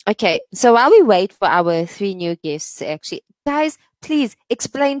 Okay, so while we wait for our 3 new guests to actually, guys, please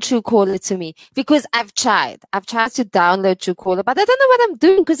explain Truecaller to me, because I've tried to download Truecaller, but I don't know what I'm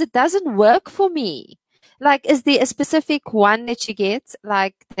doing because it doesn't work for me. Like, is there a specific one that you get,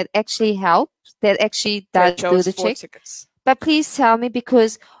 like, that actually helps, that actually does do the 4 trick? tickets. But please tell me,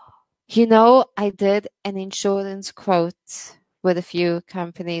 because, I did an insurance quote with a few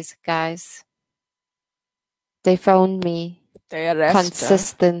companies, guys. They phoned me They arrest her,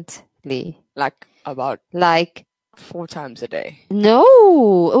 consistently. like 4 times a day.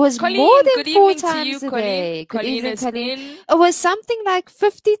 No, it was more Colleen, than good 4 evening to you, times a Colleen. day. Good Colleen evening, is Colleen. in. It was something like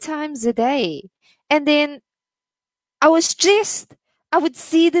 50 times a day. And then I was stressed. I would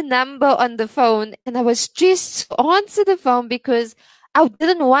see the number on the phone and I was stressed to answer the phone because I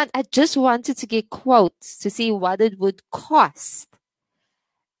just wanted to get quotes to see what it would cost.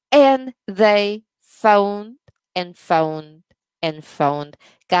 And they phoned and phoned and phoned.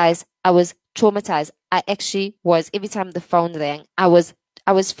 Guys, I was traumatized. I actually was, every time the phone rang, I was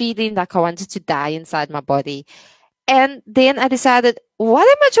feeling like I wanted to die inside my body. And then I decided, what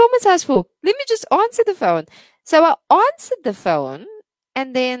am I traumatized for? Let me just answer the phone. So I answered the phone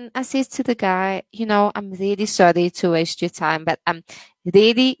and then I said to the guy, I'm really sorry to waste your time, but I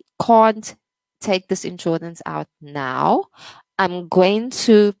really can't take this insurance out now. I'm going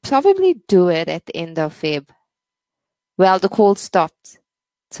to probably do it at the end of Feb. Well, the call stopped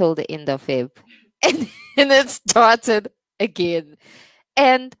till the end of Feb. And it started again.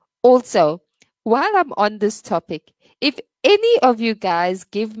 And also, while I'm on this topic, if any of you guys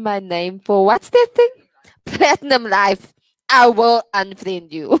give my name for what's that thing? Platinum Life, I will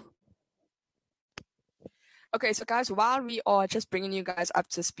unfriend you. Okay, so guys, while we are just bringing you guys up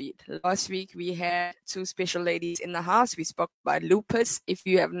to speed, last week we had 2 special ladies in the house. We spoke about lupus. If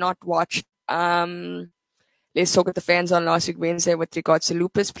you have not watched Let's Talk with the Fans on last week, Wednesday, with regards to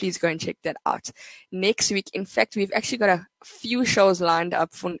lupus, please go and check that out. Next week, in fact, we've actually got a few shows lined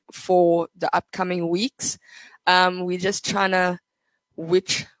up for the upcoming weeks. We're just trying to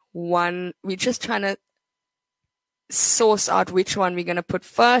source out which one we're going to put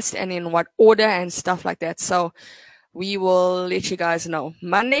first and in what order and stuff like that. So we will let you guys know.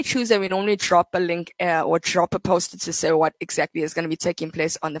 Monday, Tuesday, we normally drop a link or drop a poster to say what exactly is going to be taking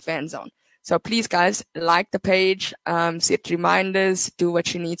place on the Fan Zone. So please, guys, like the page, set reminders, do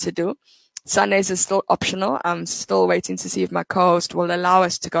what you need to do. Sundays is still optional. I'm still waiting to see if my co-host will allow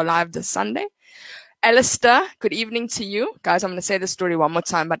us to go live this Sunday. Alistair, good evening to you. Guys, I'm going to say the story one more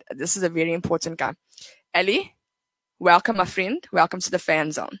time, but this is a very important guy. Ellie, welcome, my friend. Welcome to the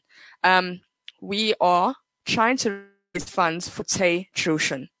Fan Zone. We are trying to raise funds for Taye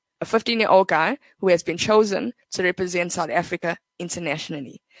Druchen, a 15-year-old guy who has been chosen to represent South Africa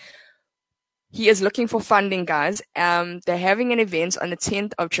internationally. He is looking for funding, guys. They're having an event on the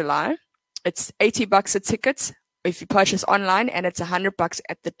 10th of July. It's $80 a ticket if you purchase online, and it's $100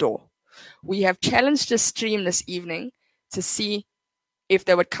 at the door. We have challenged the stream this evening to see if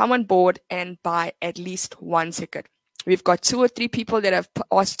they would come on board and buy at least 1 ticket. We've got 2 or 3 people that have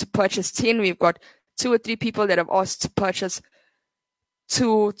asked to purchase 10. We've got 2 or 3 people that have asked to purchase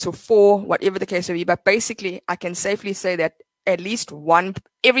 2 to 4, whatever the case may be. But basically, I can safely say that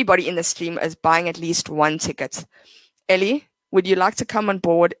everybody in the stream is buying at least 1 ticket. Ellie, would you like to come on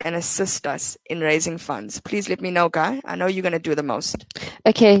board and assist us in raising funds? Please let me know, Guy. I know you're going to do the most.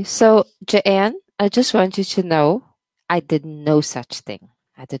 Okay, so Joanne, I just want you to know I did no such thing.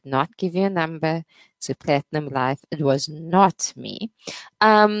 I did not give you a number to Platinum Life. It was not me.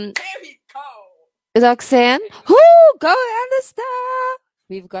 There we go. Roxanne, go Alistair.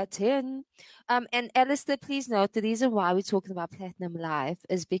 We've got 10. And Alistair, please note the reason why we're talking about Platinum Life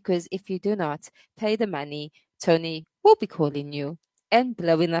is because if you do not pay the money, Tony will be calling you and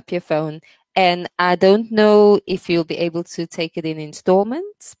blowing up your phone. And I don't know if you'll be able to take it in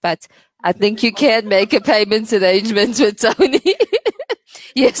installments, but I think you can make a payment arrangement with Tony.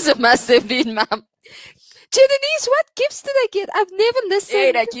 Yes, it must have been, Mum. Denise, what gifts do they get? I've never listened.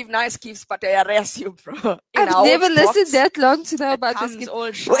 Yeah, they give nice gifts, but they arrest you, bro. I've never listened that long to know about this gift.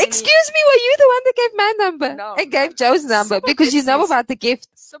 Excuse me, were you the one that gave my number? No, and gave Joe's number? Sybil because you know about the gift.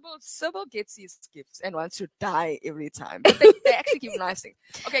 Sybil gets his gifts and wants to die every time. But they actually give nice things.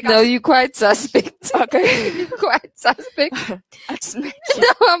 Okay, guys. No, you're quite suspect. Okay. You're quite suspect.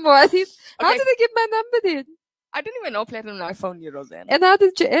 No, I'm worried. Okay. How did they get my number then? I didn't even know Platinum Life phoned you, Roseanne. And how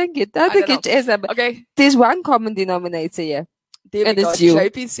did Joanne get? How did Joanne's number? Okay. There's one common denominator here. There and we go. it's you.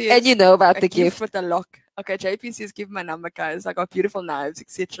 JP says, and you know about a the gift with a lock. Okay, JP says, give my number, guys. I got beautiful knives,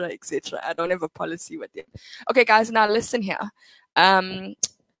 etc., etc. I don't have a policy with them. Okay, guys, now listen here.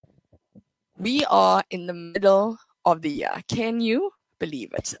 We are in the middle of the year. Can you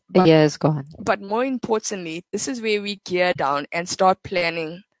believe it? A year is gone. But more importantly, this is where we gear down and start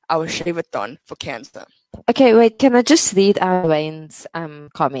planning our shave-a-thon for cancer. Okay, wait. Can I just read our Wayne's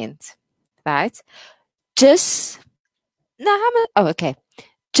comment? Right? just now, okay.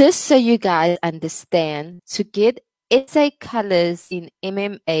 Just so you guys understand, to get SA colors in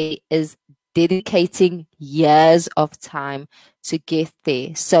MMA is dedicating years of time to get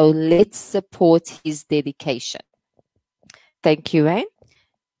there. So let's support his dedication. Thank you, Rain.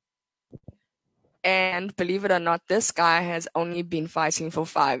 And believe it or not, this guy has only been fighting for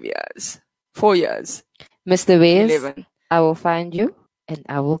 5 years. 4 years. Mr. Reyes, 11. I will find you and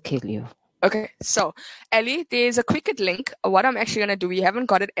I will kill you. Okay, so Ellie, there's a Cricut link. What I'm actually going to do, we haven't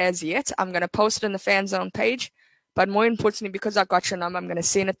got it as yet. I'm going to post it on the fan zone page. But more importantly, because I got your number, I'm going to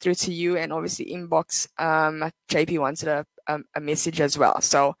send it through to you and obviously inbox. JP wanted a message as well.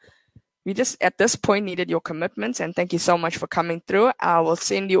 So we just, at this point, needed your commitment. And thank you so much for coming through. I will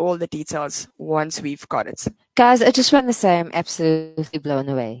send you all the details once we've got it. Guys, I just want to say I'm absolutely blown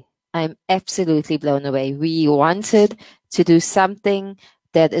away. I'm absolutely blown away. We wanted to do something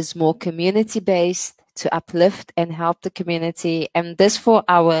that is more community-based to uplift and help the community. And this for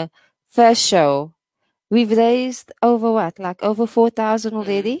our first show, we've raised over what? Like over 4,000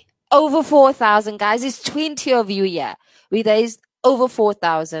 already? Over 4,000, guys. It's 20 of you here. We raised over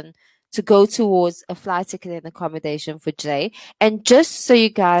 4,000 to go towards a flight ticket and accommodation for Jay. And just so you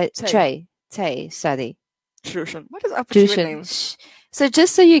guys, Taye, sorry. Druchen. What is up with your name? So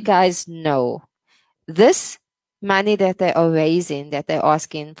just so you guys know, this money that they are raising, that they're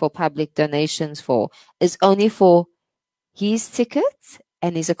asking for public donations for, is only for his tickets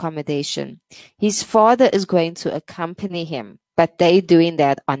and his accommodation. His father is going to accompany him, but they're doing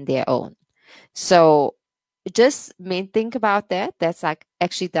that on their own. So just think about that. That's like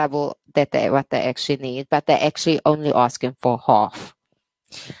actually double what they actually need, but they're actually only asking for half.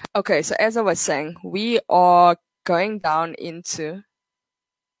 Okay, so as I was saying, we are going down into.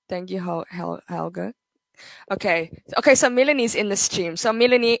 Thank you, Helga. Okay, so Melanie's in the stream. So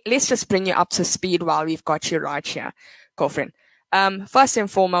Melanie, let's just bring you up to speed while we've got you right here, girlfriend. First and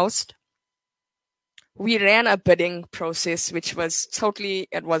foremost, we ran a bidding process, which was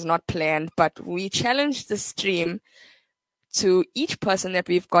it was not planned, but we challenged the stream to each person that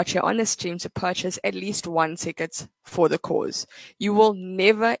we've got here on the stream to purchase at least one ticket for the cause. You will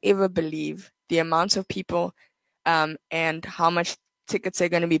never, ever believe the amount of people and how much tickets they're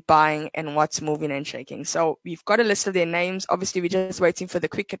going to be buying and what's moving and shaking. So we've got a list of their names. Obviously, we're just waiting for the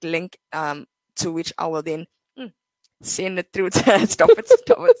Cricut link to which I will then send it through to stop it.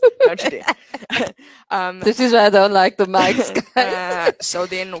 Don't you dare. This is why I don't like the mics, guys. So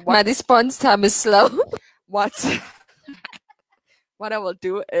then my response time is slow. What I will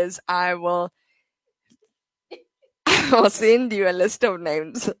do is I will send you a list of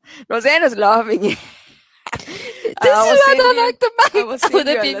names. Roseanne is laughing. This is why I don't like the mic. I would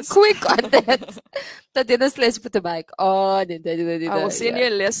have been quick on that. But then let's put the mic on. I will send you a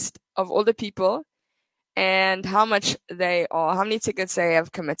list of all the people and how much they are, how many tickets they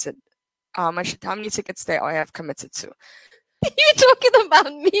have committed, how many tickets they have committed to. You're talking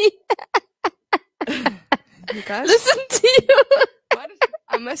about me. You guys? Listen to you. What?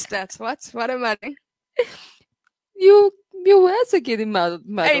 I missed that. What am I doing? Your words are getting muddled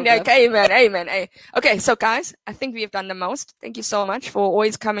up. Amen. Okay, so guys, I think we have done the most. Thank you so much for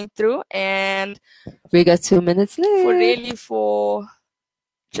always coming through, and we got 2 minutes left. For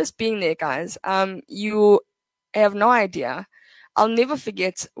just being there, guys. You have no idea. I'll never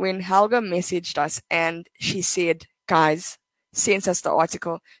forget when Helga messaged us and she said, guys, sent us the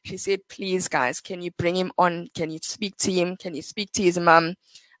article. She said, please, guys, can you bring him on? Can you speak to him? Can you speak to his mum?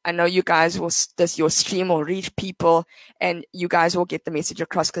 I know you guys your stream will reach people and you guys will get the message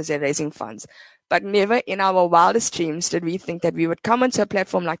across because they're raising funds. But never in our wildest dreams did we think that we would come onto a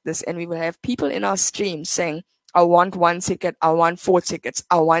platform like this and we would have people in our stream saying, I want 1 ticket, I want 4 tickets,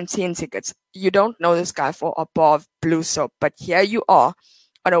 I want 10 tickets. You don't know this guy for a bar of blue soap, but here you are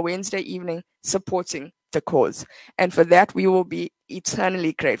on a Wednesday evening supporting the cause. And for that, we will be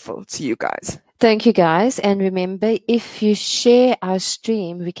eternally grateful to you guys. Thank you, guys. And remember, if you share our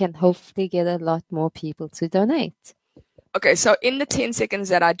stream, we can hopefully get a lot more people to donate. Okay, so in the 10 seconds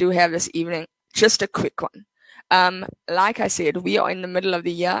that I do have this evening, just a quick one. Like I said, we are in the middle of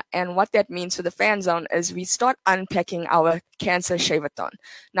the year, and what that means for the fan zone is we start unpacking our cancer shave-a-thon.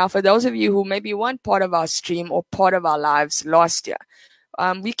 Now, for those of you who maybe weren't part of our stream or part of our lives last year,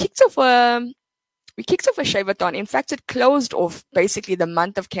 we kicked off a shave-a-thon. In fact, it closed off basically the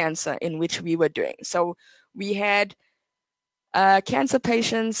month of cancer in which we were doing. So we had cancer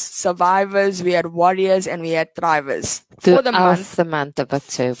patients, survivors, we had warriors, and we had thrivers. Throughout the month of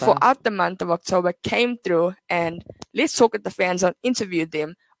October. Throughout the month of October, came through and Let's Talk at the Fans on, interviewed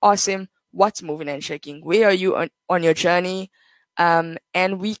them, asked them what's moving and shaking, where are you on your journey, and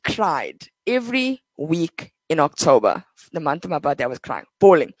we cried. every week in October, the month of my birthday. I was crying,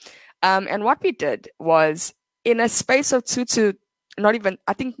 bawling. And what we did was, in a space of not even,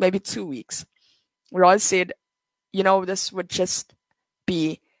 I think maybe 2 weeks, Roz said, this would just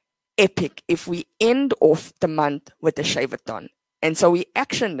be epic if we end off the month with a shave-a-thon. And so we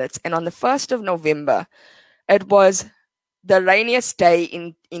actioned it. And on the 1st of November, it was the rainiest day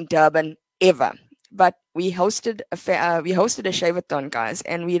in Durban ever. But we hosted a shave-a-thon, guys,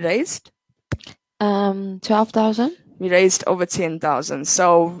 and we raised 12,000. We raised over 10,000.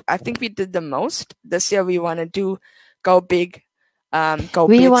 So I think we did the most. This year we want to go big, go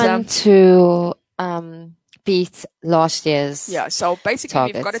We better. want to beat last year's. Yeah. So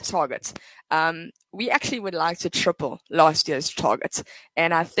basically, we've got a target. We actually would like to triple last year's target,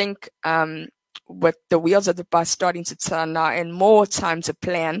 and I think with the wheels of the bus starting to turn now and more time to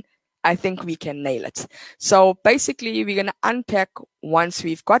plan, I think we can nail it. So basically, we're gonna unpack once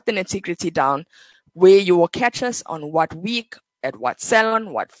we've got the nitty-gritty down, where you will catch us on what week, at what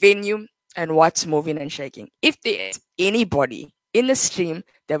salon, what venue, and what's moving and shaking. If there is anybody in the stream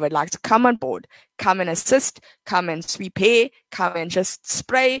that would like to come on board, come and assist, come and sweep hair, come and just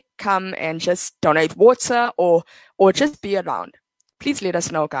spray, come and just donate water, or just be around, please let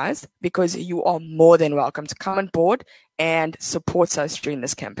us know, guys, because you are more than welcome to come on board and support us during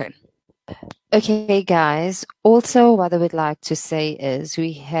this campaign. Okay, guys. Also, what I would like to say is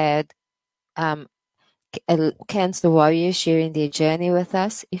we had Cancer Warriors sharing their journey with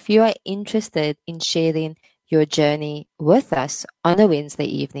us. If you are interested in sharing your journey with us on a Wednesday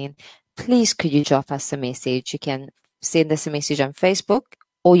evening, please could you drop us a message? You can send us a message on Facebook,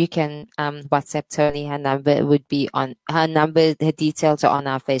 or you can WhatsApp Tony. Her details are on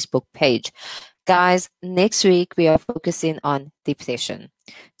our Facebook page. Guys, next week we are focusing on depression.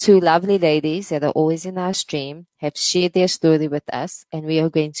 Two lovely ladies that are always in our stream have shared their story with us, and we are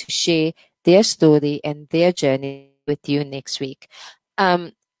going to share their story and their journey with you next week.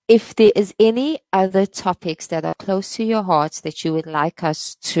 If there is any other topics that are close to your hearts that you would like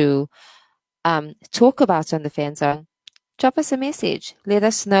us to talk about on the Fan Zone, drop us a message. Let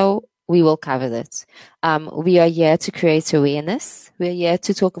us know. We will cover it. We are here to create awareness. We're here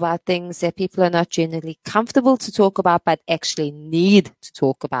to talk about things that people are not generally comfortable to talk about, but actually need to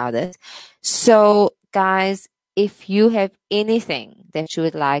talk about it. So, guys, if you have anything that you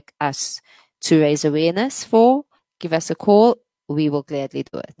would like us to raise awareness for, give us a call. We will gladly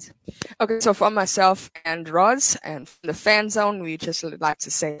do it. Okay, so from myself and Roz and from the Fan Zone, we just would like to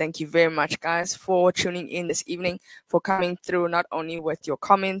say thank you very much, guys, for tuning in this evening, for coming through not only with your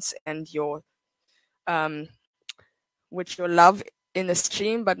comments and your with your love in the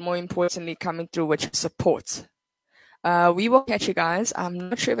stream, but more importantly, coming through with your support. We will catch you guys. I'm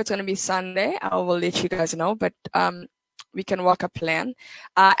not sure if it's going to be Sunday. I will let you guys know, but we can work a plan.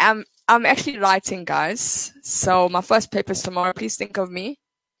 I'm actually writing, guys. So my first paper is tomorrow. Please think of me.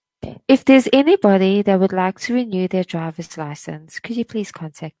 If there's anybody that would like to renew their driver's license, could you please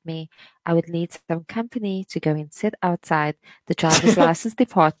contact me? I would need some company to go and sit outside the driver's license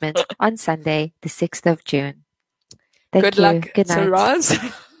department on Sunday, the 6th of June. Thank Good you. luck Good night. to Roz.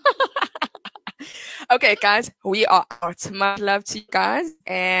 Okay, guys, we are out. Much love to you guys.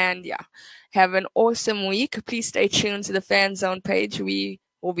 And yeah, have an awesome week. Please stay tuned to the Fan Zone page. We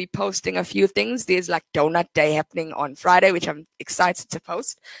will be posting a few things. There's like Donut Day happening on Friday, which I'm excited to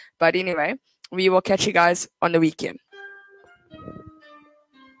post. But anyway, we will catch you guys on the weekend.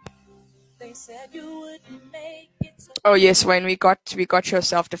 Oh yes, Wayne, we got your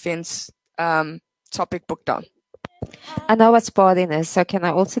self-defense topic booked down. I know what spotting is, so can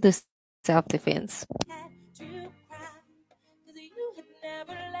I also do self-defense?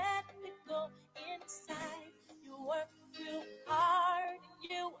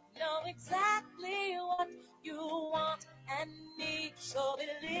 Exactly what you want and need, so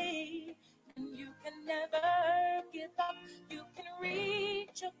believe, and you can never give up. You can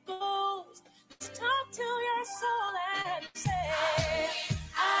reach your goals. Just talk to your soul and say,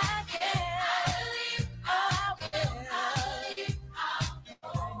 I can, I will, I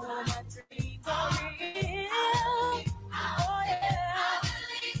know my dreams are real. Oh yeah,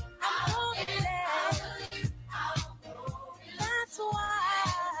 I know that. That's why.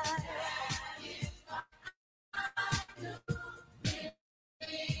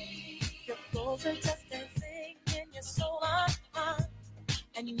 Your goals are just